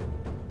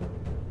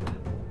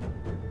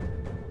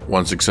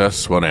 1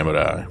 success, 1 ammo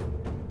die.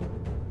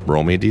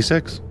 Roll me a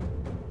d6.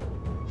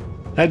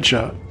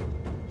 Headshot.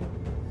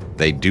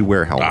 They do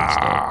wear helmets.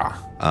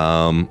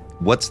 Though.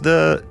 What's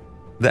the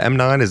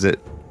M9? Is it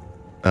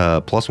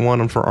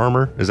 +1 for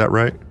armor? Is that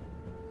right?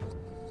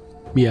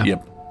 Yeah.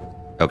 Yep.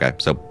 Okay,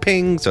 so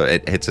ping, so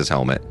it hits his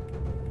helmet.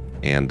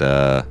 And,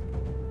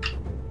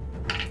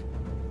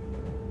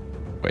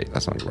 wait,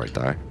 that's not the right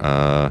die.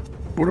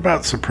 What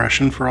about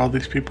suppression for all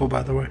these people,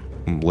 by the way?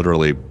 I'm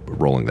literally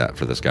rolling that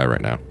for this guy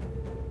right now.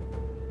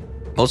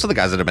 Most of the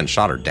guys that have been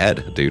shot are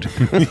dead, dude.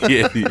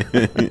 Yeah.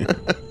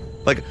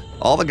 Like,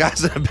 all the guys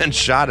that have been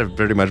shot have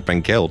pretty much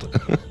been killed.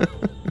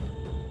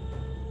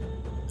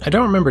 I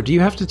don't remember. Do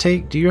you have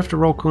to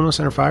roll coolness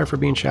under fire for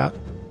being shot?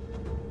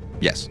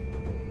 Yes,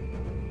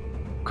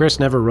 Chris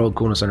never rolled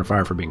coolness under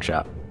fire for being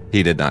shot.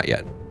 he did not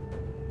yet.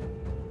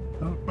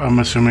 I'm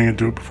assuming I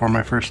do it before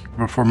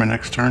my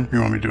next turn. You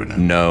want me to do it now?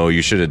 No,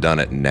 you should have done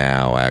it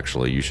now,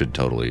 actually. You should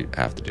totally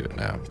have to do it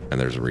now. And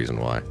there's a reason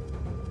why.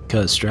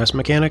 Because stress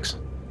mechanics?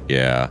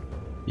 Yeah,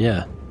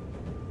 Yeah.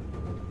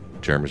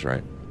 Jeremy's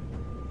right.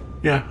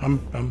 Yeah, I'm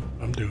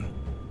doing it.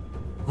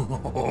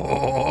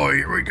 Oh,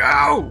 here we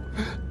go.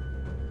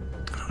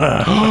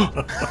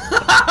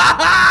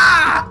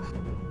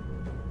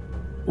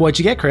 What'd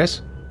you get,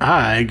 Chris?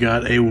 I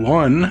got a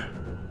 1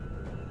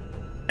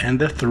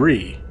 and a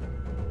 3.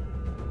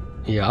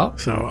 Yeah.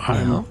 So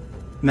I'm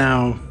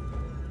now.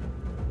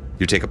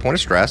 You take a point of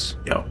stress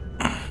Yo,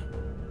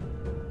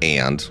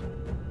 and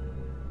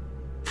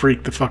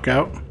freak the fuck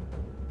out.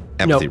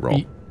 empathy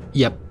roll.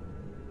 Yep.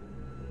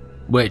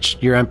 Which,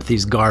 your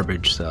empathy's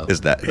garbage, so.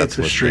 Is that It's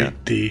a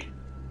straight D.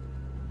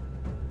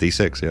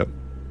 D6? Yep.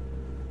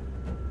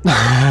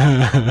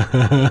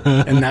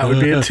 And that would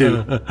be a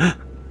 2.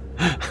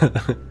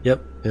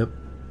 Yep.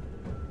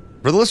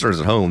 For the listeners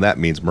at home, that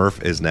means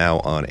Murph is now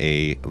on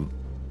a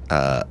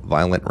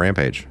violent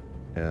rampage,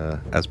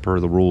 as per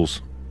the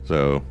rules.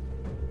 So,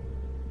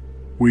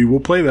 We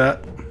will play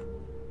that.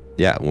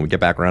 yeah, when we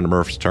get back around to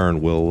Murph's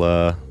turn, we'll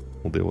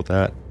deal with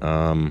that.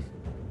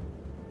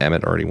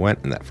 Emmett already went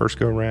in that first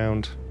go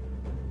round.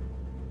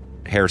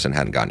 Harrison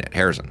hadn't gone yet.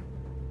 Harrison.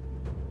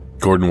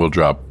 Gordon will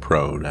drop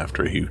prone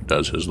after he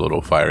does his little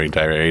firing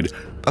tirade.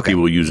 Okay. He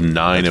will use 9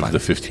 That's of fine. the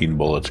 15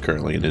 bullets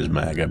currently in his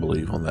mag, I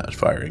believe, on that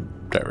firing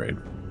tirade.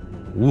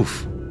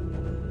 Woof.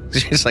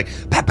 She's like,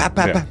 pap, pap,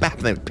 pap, Yeah. pap, pap,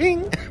 and then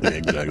ping. Yeah,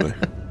 exactly.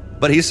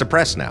 But he's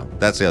suppressed now.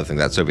 That's the other thing.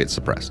 That Soviet's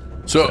suppressed.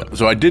 So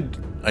I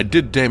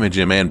did damage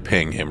him and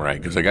ping him,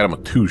 right? Because I got him a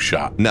 2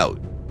 shot. No,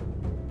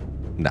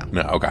 No,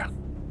 okay.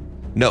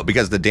 no,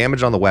 because the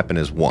damage on the weapon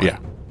is 1. Yeah.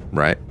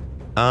 Right?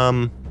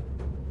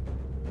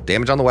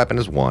 Damage on the weapon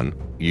is 1.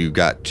 You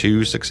got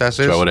 2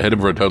 successes. So I would have hit him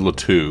for a total of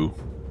 2.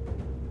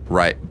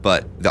 Right,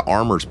 but the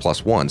armor's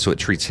 +1, so it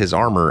treats his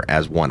armor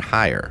as 1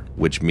 higher,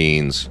 which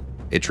means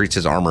it treats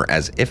his armor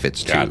as if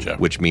it's 2, Gotcha.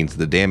 which means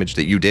the damage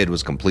that you did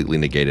was completely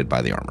negated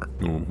by the armor.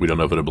 We don't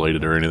know if it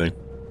ablated or anything.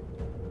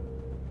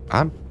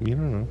 You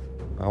don't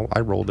know. I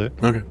rolled it.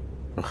 Okay.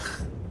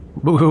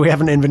 We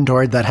haven't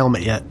inventoried that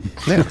helmet yet.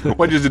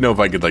 Well, I just didn't know if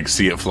I could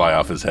see it fly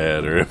off his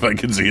head or if I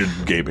could see a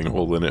gaping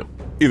hole in it.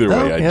 Either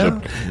way, yeah.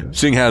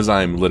 Seeing as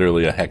I'm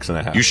literally a hex and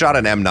a half. You shot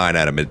an M9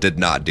 at him. It did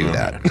not do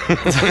that.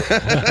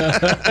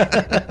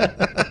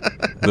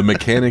 The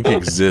mechanic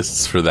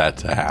exists for that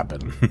to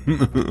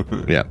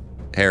happen. Yeah.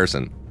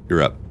 Harrison,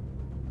 you're up.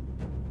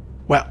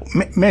 Well,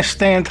 Miss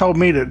Stan told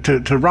me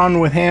to run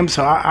with him,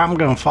 so I'm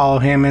going to follow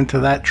him into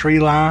that tree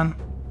line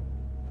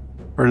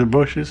or the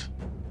bushes.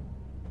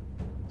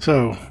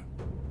 So,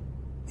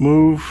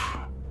 move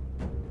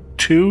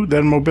 2,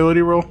 then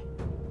mobility roll.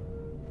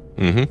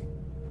 Mm-hmm.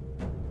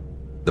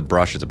 The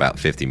brush is about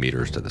 50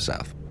 meters to the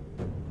south.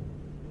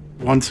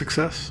 1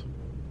 success.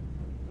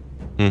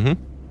 Mm-hmm.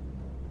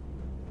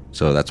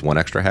 So that's 1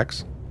 extra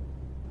hex.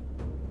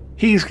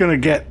 He's going to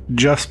get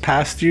just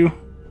past you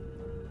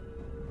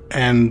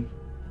and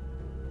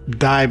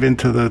dive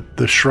into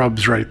the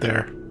shrubs right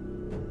there.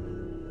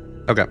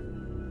 Okay.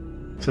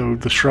 So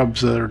the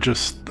shrubs that are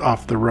just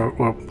off the road,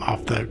 well,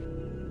 off the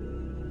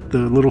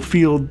little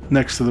field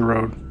next to the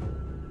road.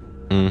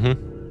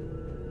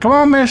 Mm-hmm. Come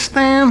on, Miss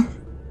Stan.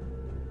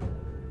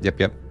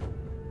 Yep.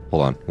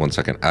 Hold on 1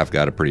 second. I've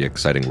got a pretty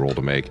exciting roll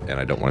to make, and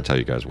I don't want to tell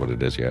you guys what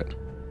it is yet.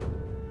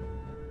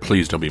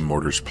 Please don't be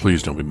mortars.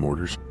 Please don't be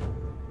mortars.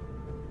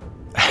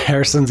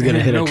 Harrison's gonna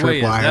hit a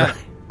tripwire.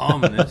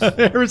 Ominous.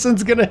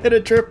 Harrison's gonna hit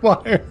a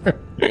tripwire.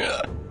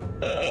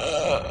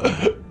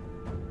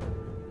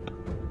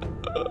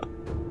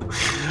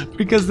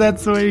 Because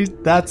that's the way.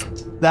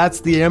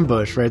 That's the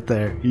ambush right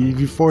there.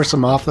 You force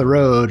them off the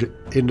road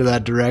into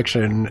that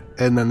direction,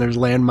 and then there's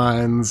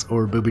landmines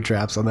or booby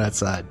traps on that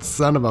side.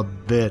 Son of a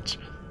bitch.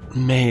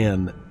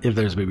 Man, if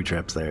there's booby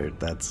traps there,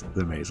 that's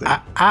amazing.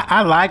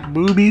 I like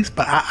boobies,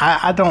 but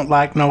I don't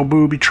like no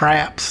booby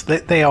traps.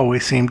 They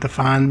always seem to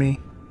find me.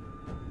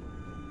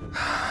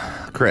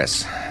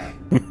 Chris.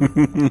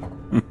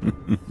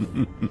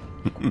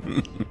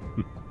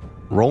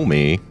 Roll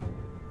me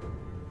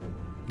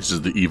This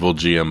is the evil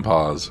GM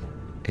pause.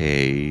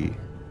 a...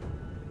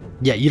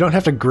 Yeah, you don't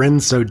have to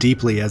grin so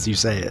deeply as you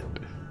say it.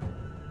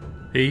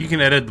 Hey, you can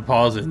edit the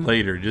pause in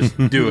later. Just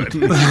do it.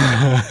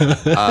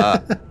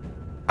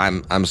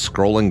 I'm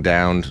scrolling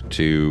down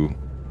to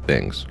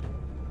things.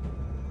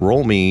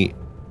 Roll me...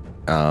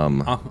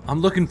 I'm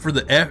looking for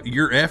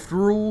your F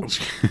rule.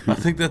 I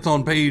think that's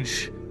on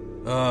page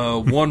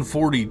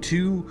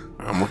 142.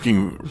 I'm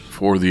looking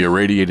for the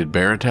irradiated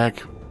bear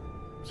attack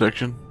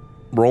section.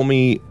 roll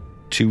me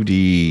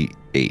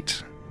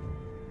 2d8.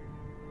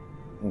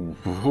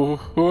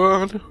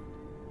 What?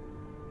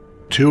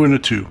 2 and a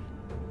 2.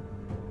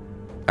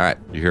 All right,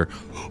 you hear,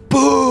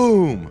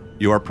 boom!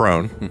 You are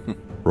prone.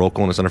 Roll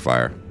coolness under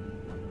fire.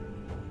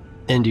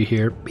 And you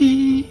hear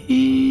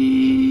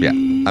beep. Yeah,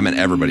 I mean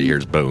everybody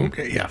hears boom.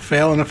 Okay, yeah,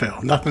 fail and a fail.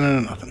 Nothing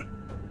and a nothing.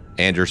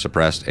 And you're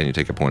suppressed, and you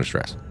take a point of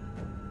stress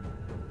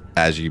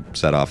as you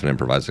set off an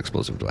improvised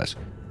explosive device.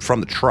 From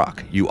the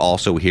truck, you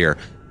also hear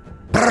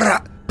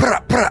brrrr,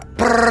 brrrr, brrrr,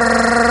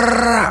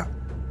 brrrr.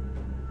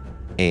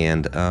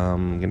 And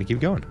I'm gonna keep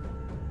going.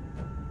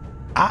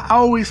 I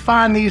always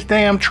find these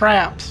damn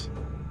traps.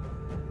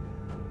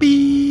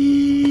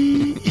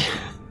 Beep.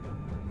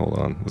 Hold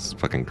on, this is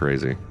fucking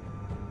crazy.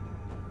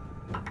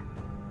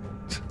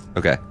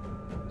 Okay,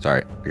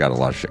 sorry, I got a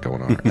lot of shit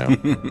going on right now.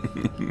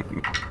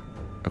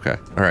 Okay,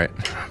 all right,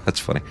 that's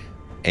funny.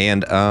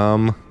 And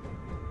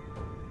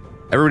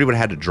everybody would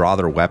have had to draw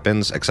their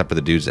weapons except for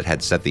the dudes that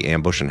had set the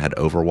ambush and had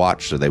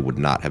Overwatch, so they would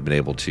not have been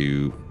able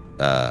to.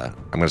 I'm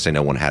going to say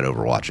no one had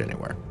Overwatch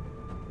anywhere,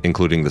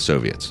 including the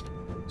Soviets.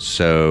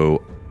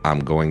 So I'm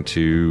going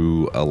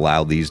to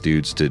allow these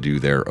dudes to do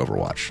their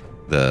Overwatch,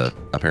 the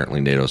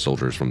apparently NATO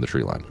soldiers from the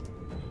tree line.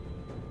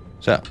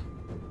 So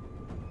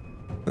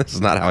this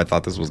is not how I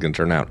thought this was going to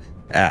turn out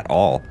at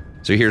all.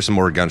 So you hear some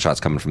more gunshots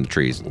coming from the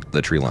tree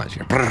lines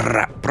here.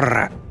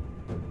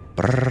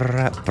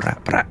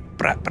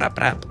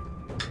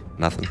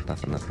 Nothing.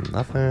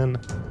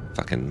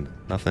 Fucking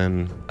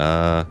nothing.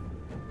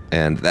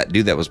 And that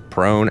dude that was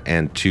prone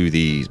and to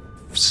the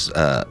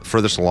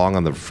furthest along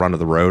on the front of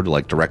the road,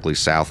 like directly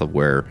south of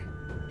where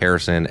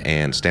Harrison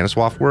and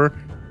Stanislav were,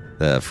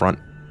 the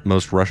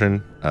frontmost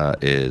Russian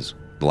is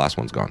the last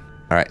one's gone.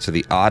 All right, so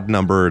the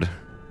odd-numbered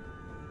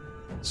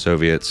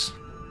Soviets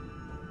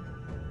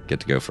get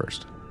to go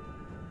first.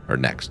 Or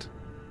next.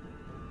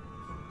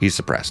 He's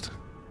suppressed.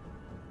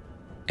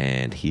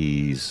 And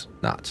he's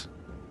not.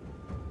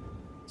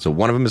 So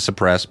one of them is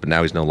suppressed, but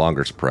now he's no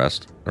longer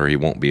suppressed. Or he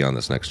won't be on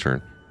this next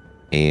turn.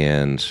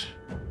 And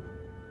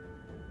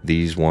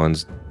these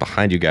ones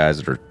behind you guys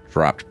that are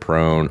dropped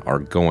prone are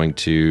going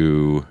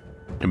to...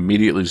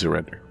 Immediately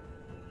surrender.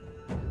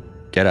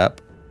 Get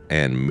up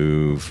and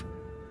move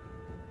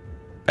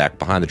back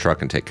behind the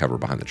truck and take cover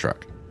behind the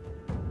truck.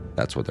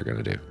 That's what they're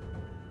going to do.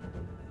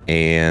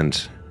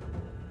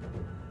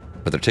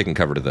 But they're taking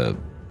cover to the...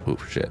 Oh,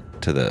 shit.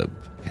 To the...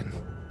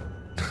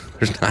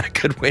 There's not a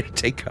good way to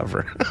take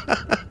cover.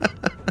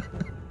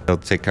 They'll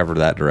take cover to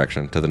that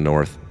direction, to the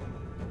north.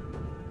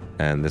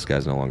 And this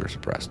guy's no longer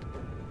suppressed.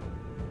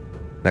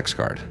 Next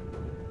card.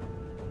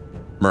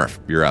 Murph,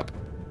 you're up.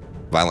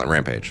 Violent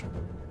Rampage.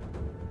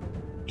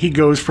 He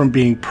goes from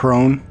being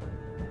prone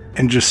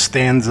and just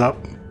stands up.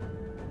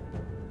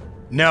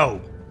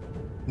 No.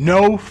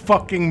 No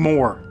fucking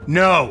more.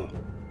 No.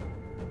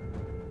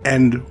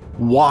 And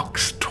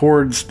walks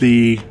towards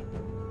the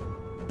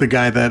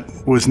guy that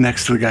was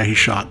next to the guy he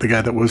shot, the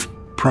guy that was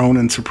prone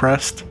and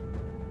suppressed,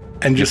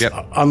 and just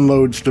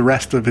unloads the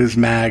rest of his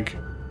mag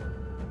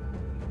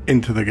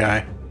into the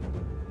guy.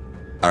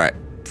 All right.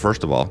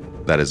 First of all,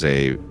 that is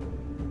a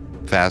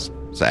fast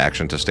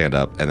action to stand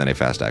up and then a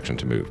fast action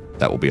to move.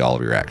 That will be all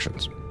of your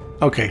actions.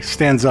 Okay,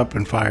 stands up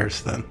and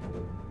fires then.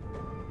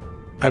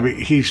 I mean,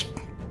 he's...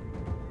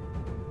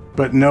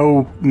 But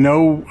no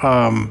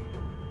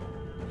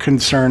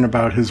concern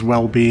about his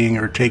well-being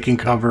or taking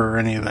cover or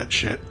any of that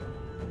shit.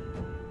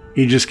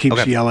 He just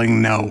keeps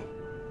yelling no.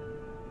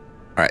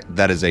 All right.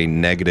 That is a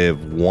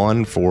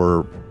 -1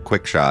 for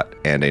quick shot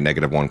and a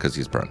 -1 because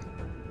he's prone.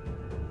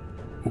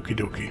 Okie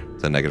dokie.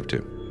 It's a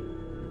 -2.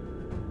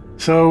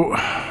 So,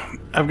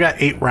 I've got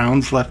 8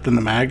 rounds left in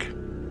the mag.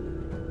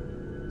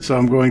 So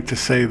I'm going to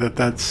say that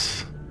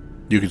that's...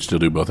 You can still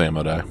do both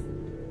ammo die.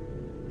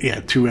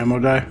 Yeah, 2 ammo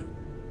die.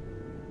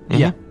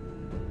 Yeah.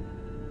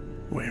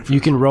 Waiting for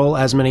You can roll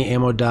as many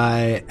ammo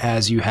die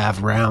as you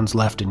have rounds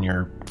left in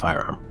your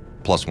firearm.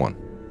 +1.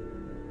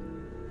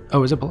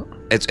 Oh, is it?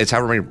 It's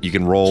however many you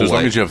can roll. So as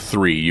long as you have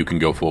 3, you can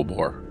go full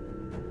bore.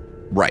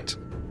 Right.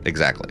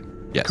 Exactly.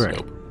 Yes. Correct.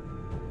 Nope.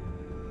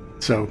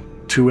 So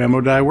 2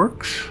 ammo die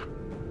works.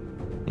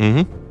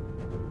 Mm-hmm.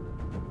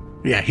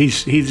 Yeah, he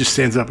just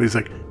stands up. He's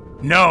like,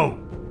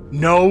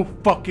 no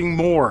fucking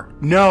more,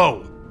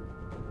 no,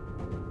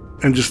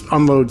 and just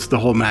unloads the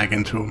whole mag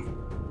into him.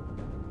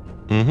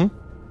 Mm-hmm.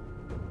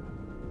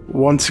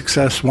 1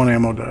 success, 1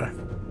 ammo die.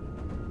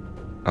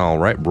 All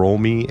right. Roll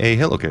me a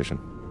hit location.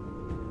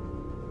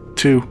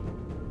 2.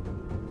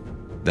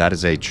 That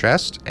is a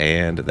chest,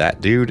 and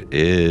that dude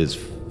is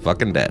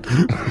fucking dead.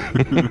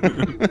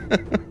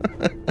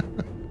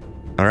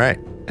 All right.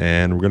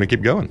 And we're going to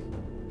keep going.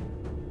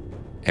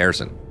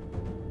 Harrison.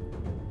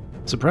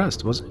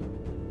 Suppressed, was it?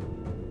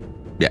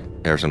 Yeah,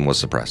 Harrison was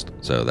suppressed,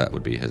 so that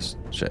would be his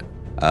shit.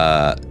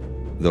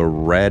 The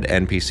red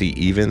NPC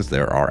evens,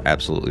 there are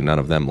absolutely none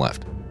of them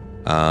left.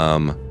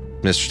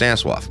 Mr.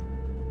 Stanislav.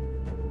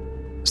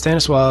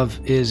 Stanislav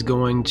is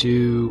going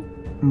to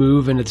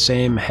move into the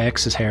same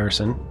hex as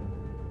Harrison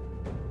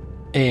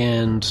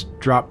and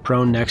drop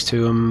prone next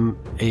to him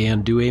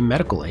and do a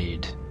medical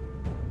aid.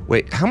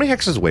 Wait, how many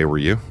hexes away were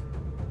you?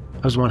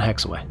 I was 1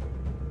 hex away.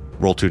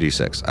 Roll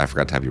 2d6. I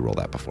forgot to have you roll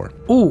that before.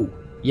 Ooh,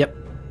 yep.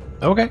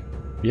 Okay.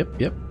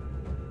 Yep.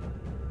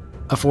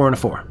 A 4 and a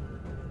 4.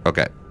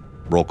 Okay.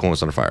 Roll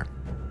coolness under fire.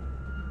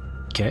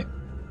 Okay.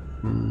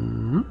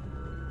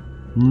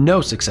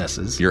 No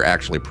successes. You're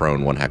actually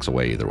prone 1 hex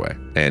away either way,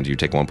 and you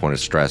take 1 point of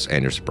stress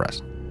and you're suppressed.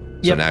 So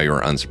Yep. now you're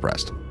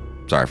unsuppressed.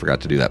 Sorry, I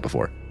forgot to do that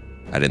before.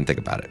 I didn't think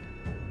about it.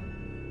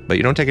 But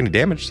you don't take any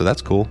damage, so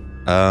that's cool.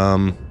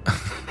 All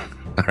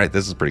right,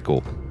 this is pretty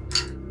cool.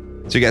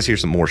 So you guys hear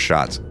some more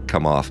shots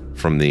come off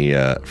from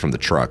the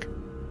truck,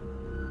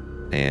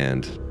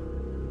 and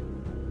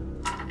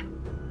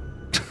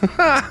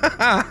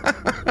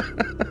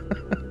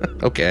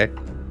okay,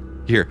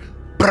 you hear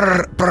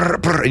brr, brr,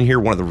 brr, and you hear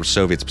one of the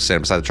Soviets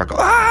standing beside the truck go,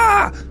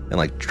 ah, and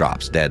like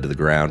drops dead to the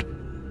ground.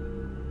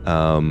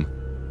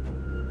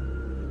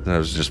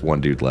 There's just one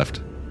dude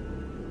left,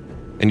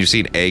 and you see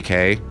an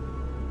AK.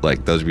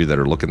 Like those of you that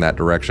are looking that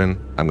direction,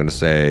 I'm gonna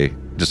say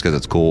just because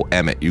it's cool,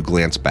 Emmett, you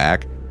glance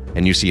back.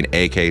 And you see an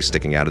AK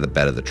sticking out of the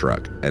bed of the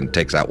truck and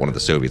takes out one of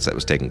the Soviets that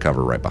was taking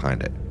cover right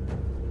behind it.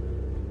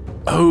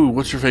 Oh,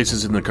 what's your face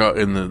is in the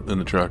in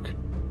the truck?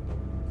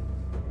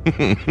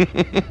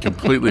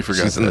 Completely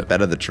forgot. She's in the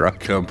bed of the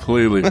truck.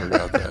 Completely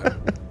forgot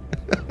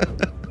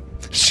that.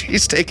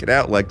 She's taken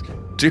out like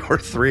 2 or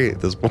 3 at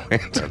this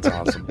point. That's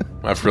awesome.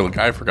 I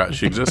forgot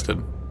she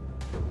existed.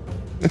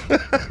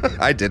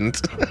 I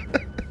didn't.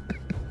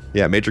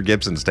 Yeah, Major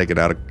Gibson's taken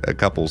out a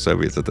couple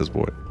Soviets at this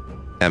point.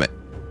 Emmett.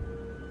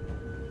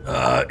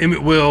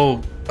 Emmett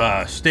will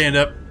stand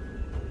up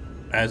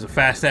as a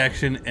fast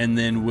action and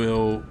then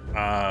will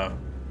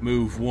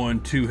move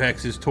 1-2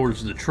 hexes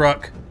towards the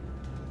truck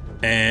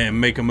and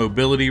make a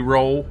mobility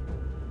roll,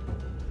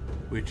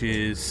 which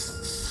is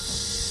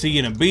C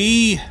and a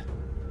B.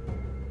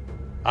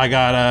 I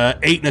got a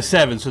 8 and a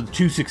 7, so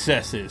 2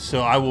 successes.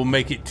 So I will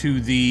make it to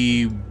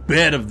the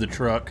bed of the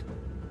truck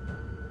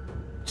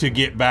to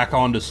get back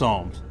onto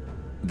Psalms.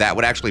 That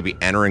would actually be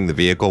entering the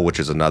vehicle, which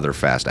is another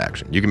fast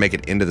action. You can make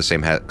it into the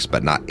same hex,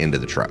 but not into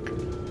the truck.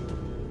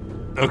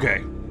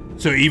 Okay.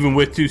 So even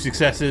with 2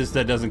 successes,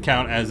 that doesn't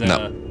count as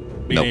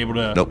being able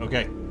to... Nope.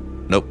 Okay.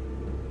 Nope.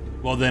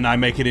 Well, then I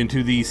make it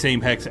into the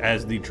same hex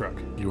as the truck.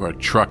 You are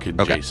truck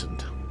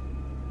adjacent.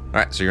 All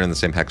right, so you're in the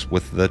same hex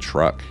with the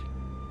truck.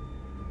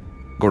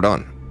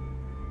 Gordon,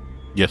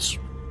 Yes.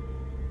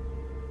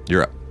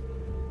 you're up.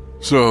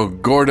 So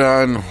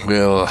Gordon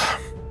will,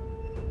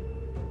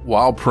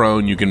 while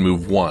prone, you can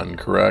move 1,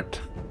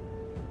 correct?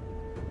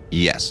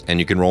 Yes, and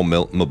you can roll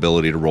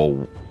mobility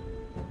to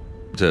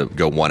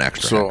go 1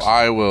 extra. So hex.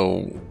 I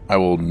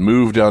will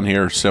move down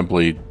here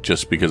simply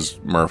just because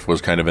Murph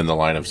was kind of in the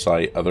line of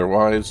sight.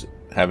 Otherwise,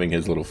 having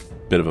his little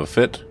bit of a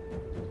fit,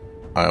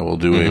 I will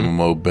do a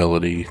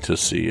mobility to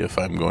see if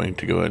I'm going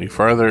to go any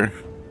farther.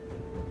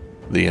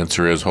 The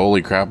answer is,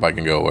 holy crap, I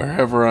can go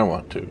wherever I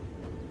want to.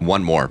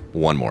 One more.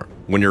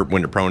 When you're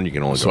prone, you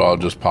can only go. So I'll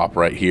just pop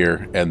right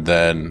here, and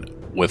then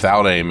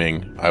without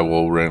aiming, I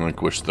will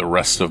relinquish the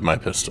rest of my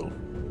pistol.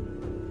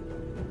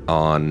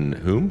 On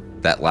whom?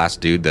 That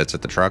last dude that's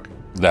at the truck?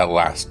 That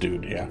last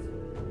dude, yeah.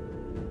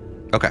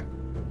 Okay.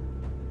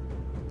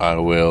 I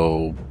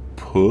will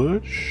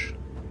push.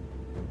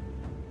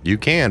 You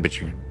can,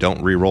 but you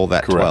don't re-roll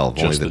that Correct, 12.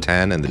 Only just the the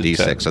 10 and the D6.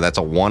 10. So that's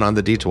a 1 on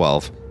the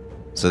D12.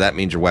 So that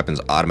means your weapon's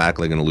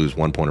automatically going to lose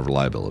 1 point of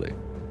reliability.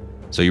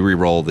 So you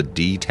re-roll the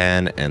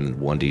D10 and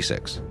 1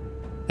 D6.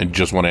 And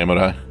just 1 ammo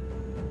die?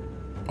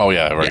 Oh,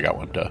 yeah, I already got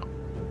one, duh.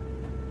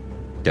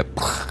 Yep.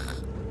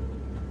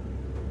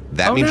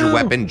 That Oh, means your no.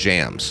 weapon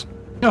jams.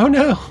 Oh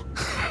no.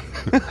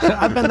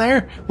 I've been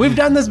there. We've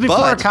done this before,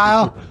 But-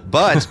 Kyle.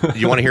 But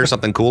you want to hear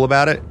something cool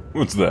about it?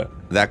 What's that?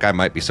 That guy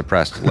might be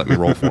suppressed. Let me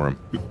roll for him.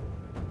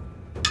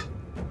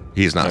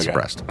 He's not Okay.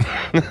 suppressed.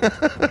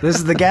 This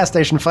is the gas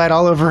station fight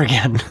all over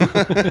again.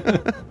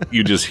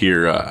 You just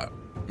hear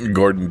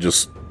Gordon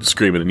just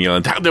screaming and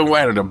yelling, "Tell them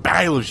what a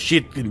pile of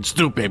shit and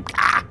stupid."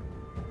 Ah!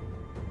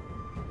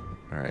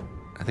 All right.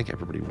 I think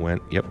everybody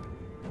went. Yep.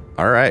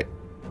 All right.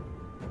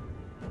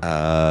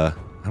 I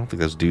don't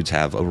think those dudes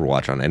have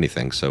Overwatch on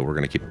anything, so we're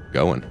going to keep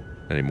going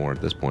anymore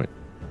at this point.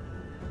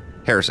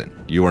 Harrison,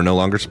 you are no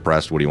longer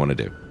suppressed. What do you want to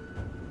do?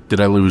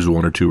 Did I lose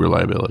 1 or 2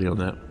 reliability on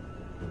that?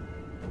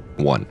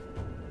 1.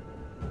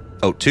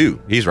 Oh,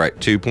 2. He's right.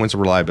 2 points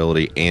of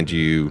reliability, and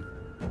your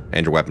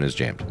weapon is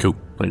jammed. Cool.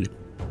 Thank you.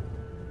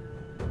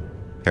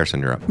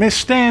 Harrison, you're up. Miss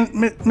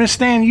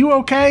Stan, you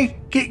okay?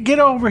 Get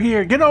over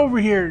here. Get over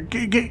here.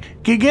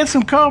 Get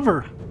some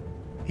cover.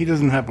 He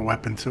doesn't have a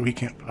weapon, so he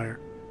can't fire.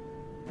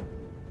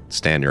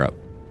 Stan, you're up.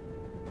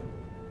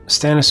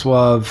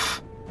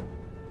 Stanislav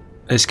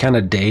is kind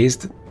of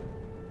dazed,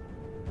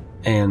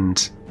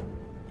 and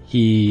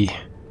he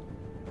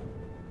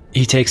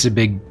takes a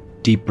big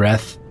deep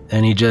breath,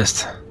 and he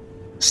just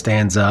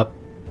stands up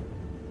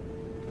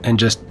and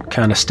just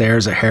kind of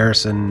stares at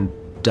Harrison,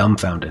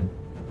 dumbfounded.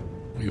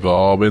 We've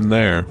all been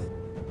there.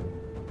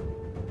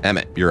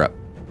 Emmett, you're up.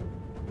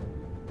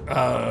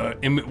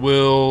 Emmett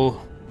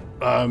will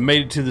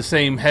made it to the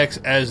same hex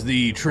as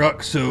the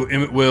truck, so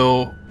Emmett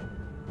will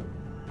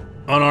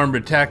unarmed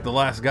attack the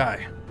last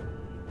guy.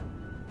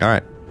 All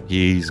right.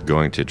 He's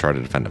going to try to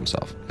defend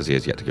himself because he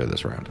has yet to go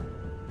this round.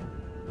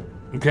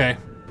 Okay.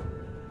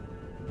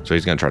 So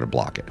he's going to try to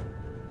block it.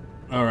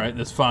 All right,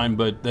 that's fine,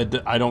 but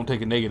I don't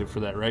take a negative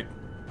for that, right?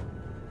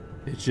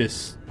 It's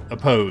just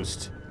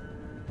opposed.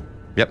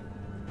 Yep.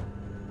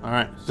 All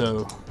right,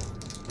 so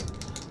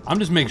I'm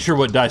just making sure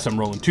what dice I'm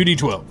rolling.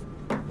 2d12.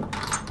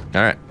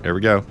 All right. There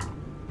we go.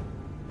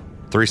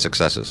 3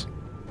 successes.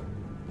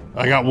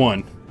 I got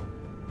 1.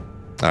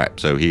 All right.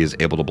 So he is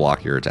able to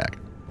block your attack.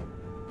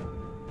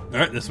 All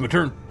right, that's my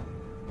turn.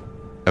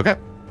 Okay.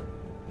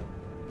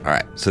 All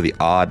right. So the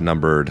odd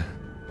numbered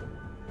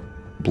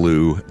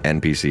blue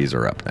NPCs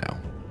are up now.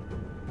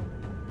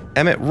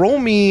 Emmett, roll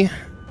me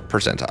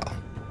percentile.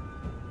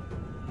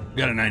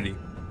 Got a 90.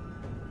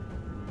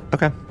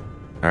 Okay.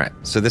 All right.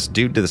 So this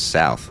dude to the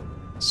south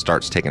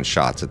starts taking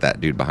shots at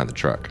that dude behind the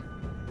truck.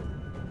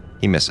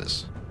 He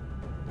misses.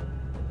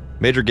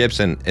 Major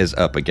Gibson is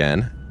up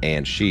again,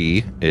 and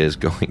she is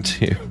going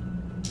to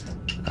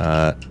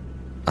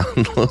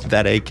unload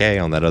that AK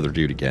on that other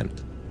dude again.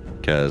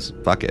 Because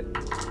fuck it.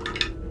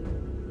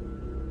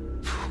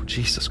 Whew,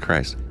 Jesus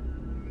Christ.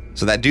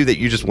 So that dude that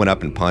you just went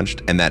up and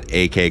punched, and that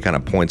AK kind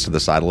of points to the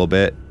side a little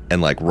bit,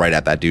 and like right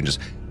at that dude just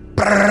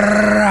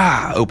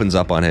opens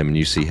up on him, and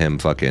you see him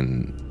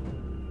fucking...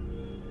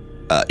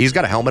 he's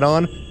got a helmet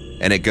on,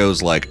 and it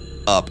goes like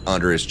up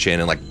under his chin,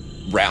 and like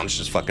rounds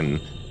just fucking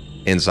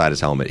inside his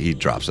helmet. He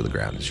drops to the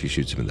ground, and she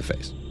shoots him in the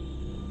face.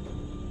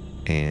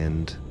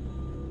 And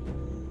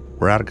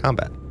we're out of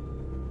combat.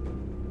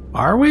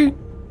 Are we?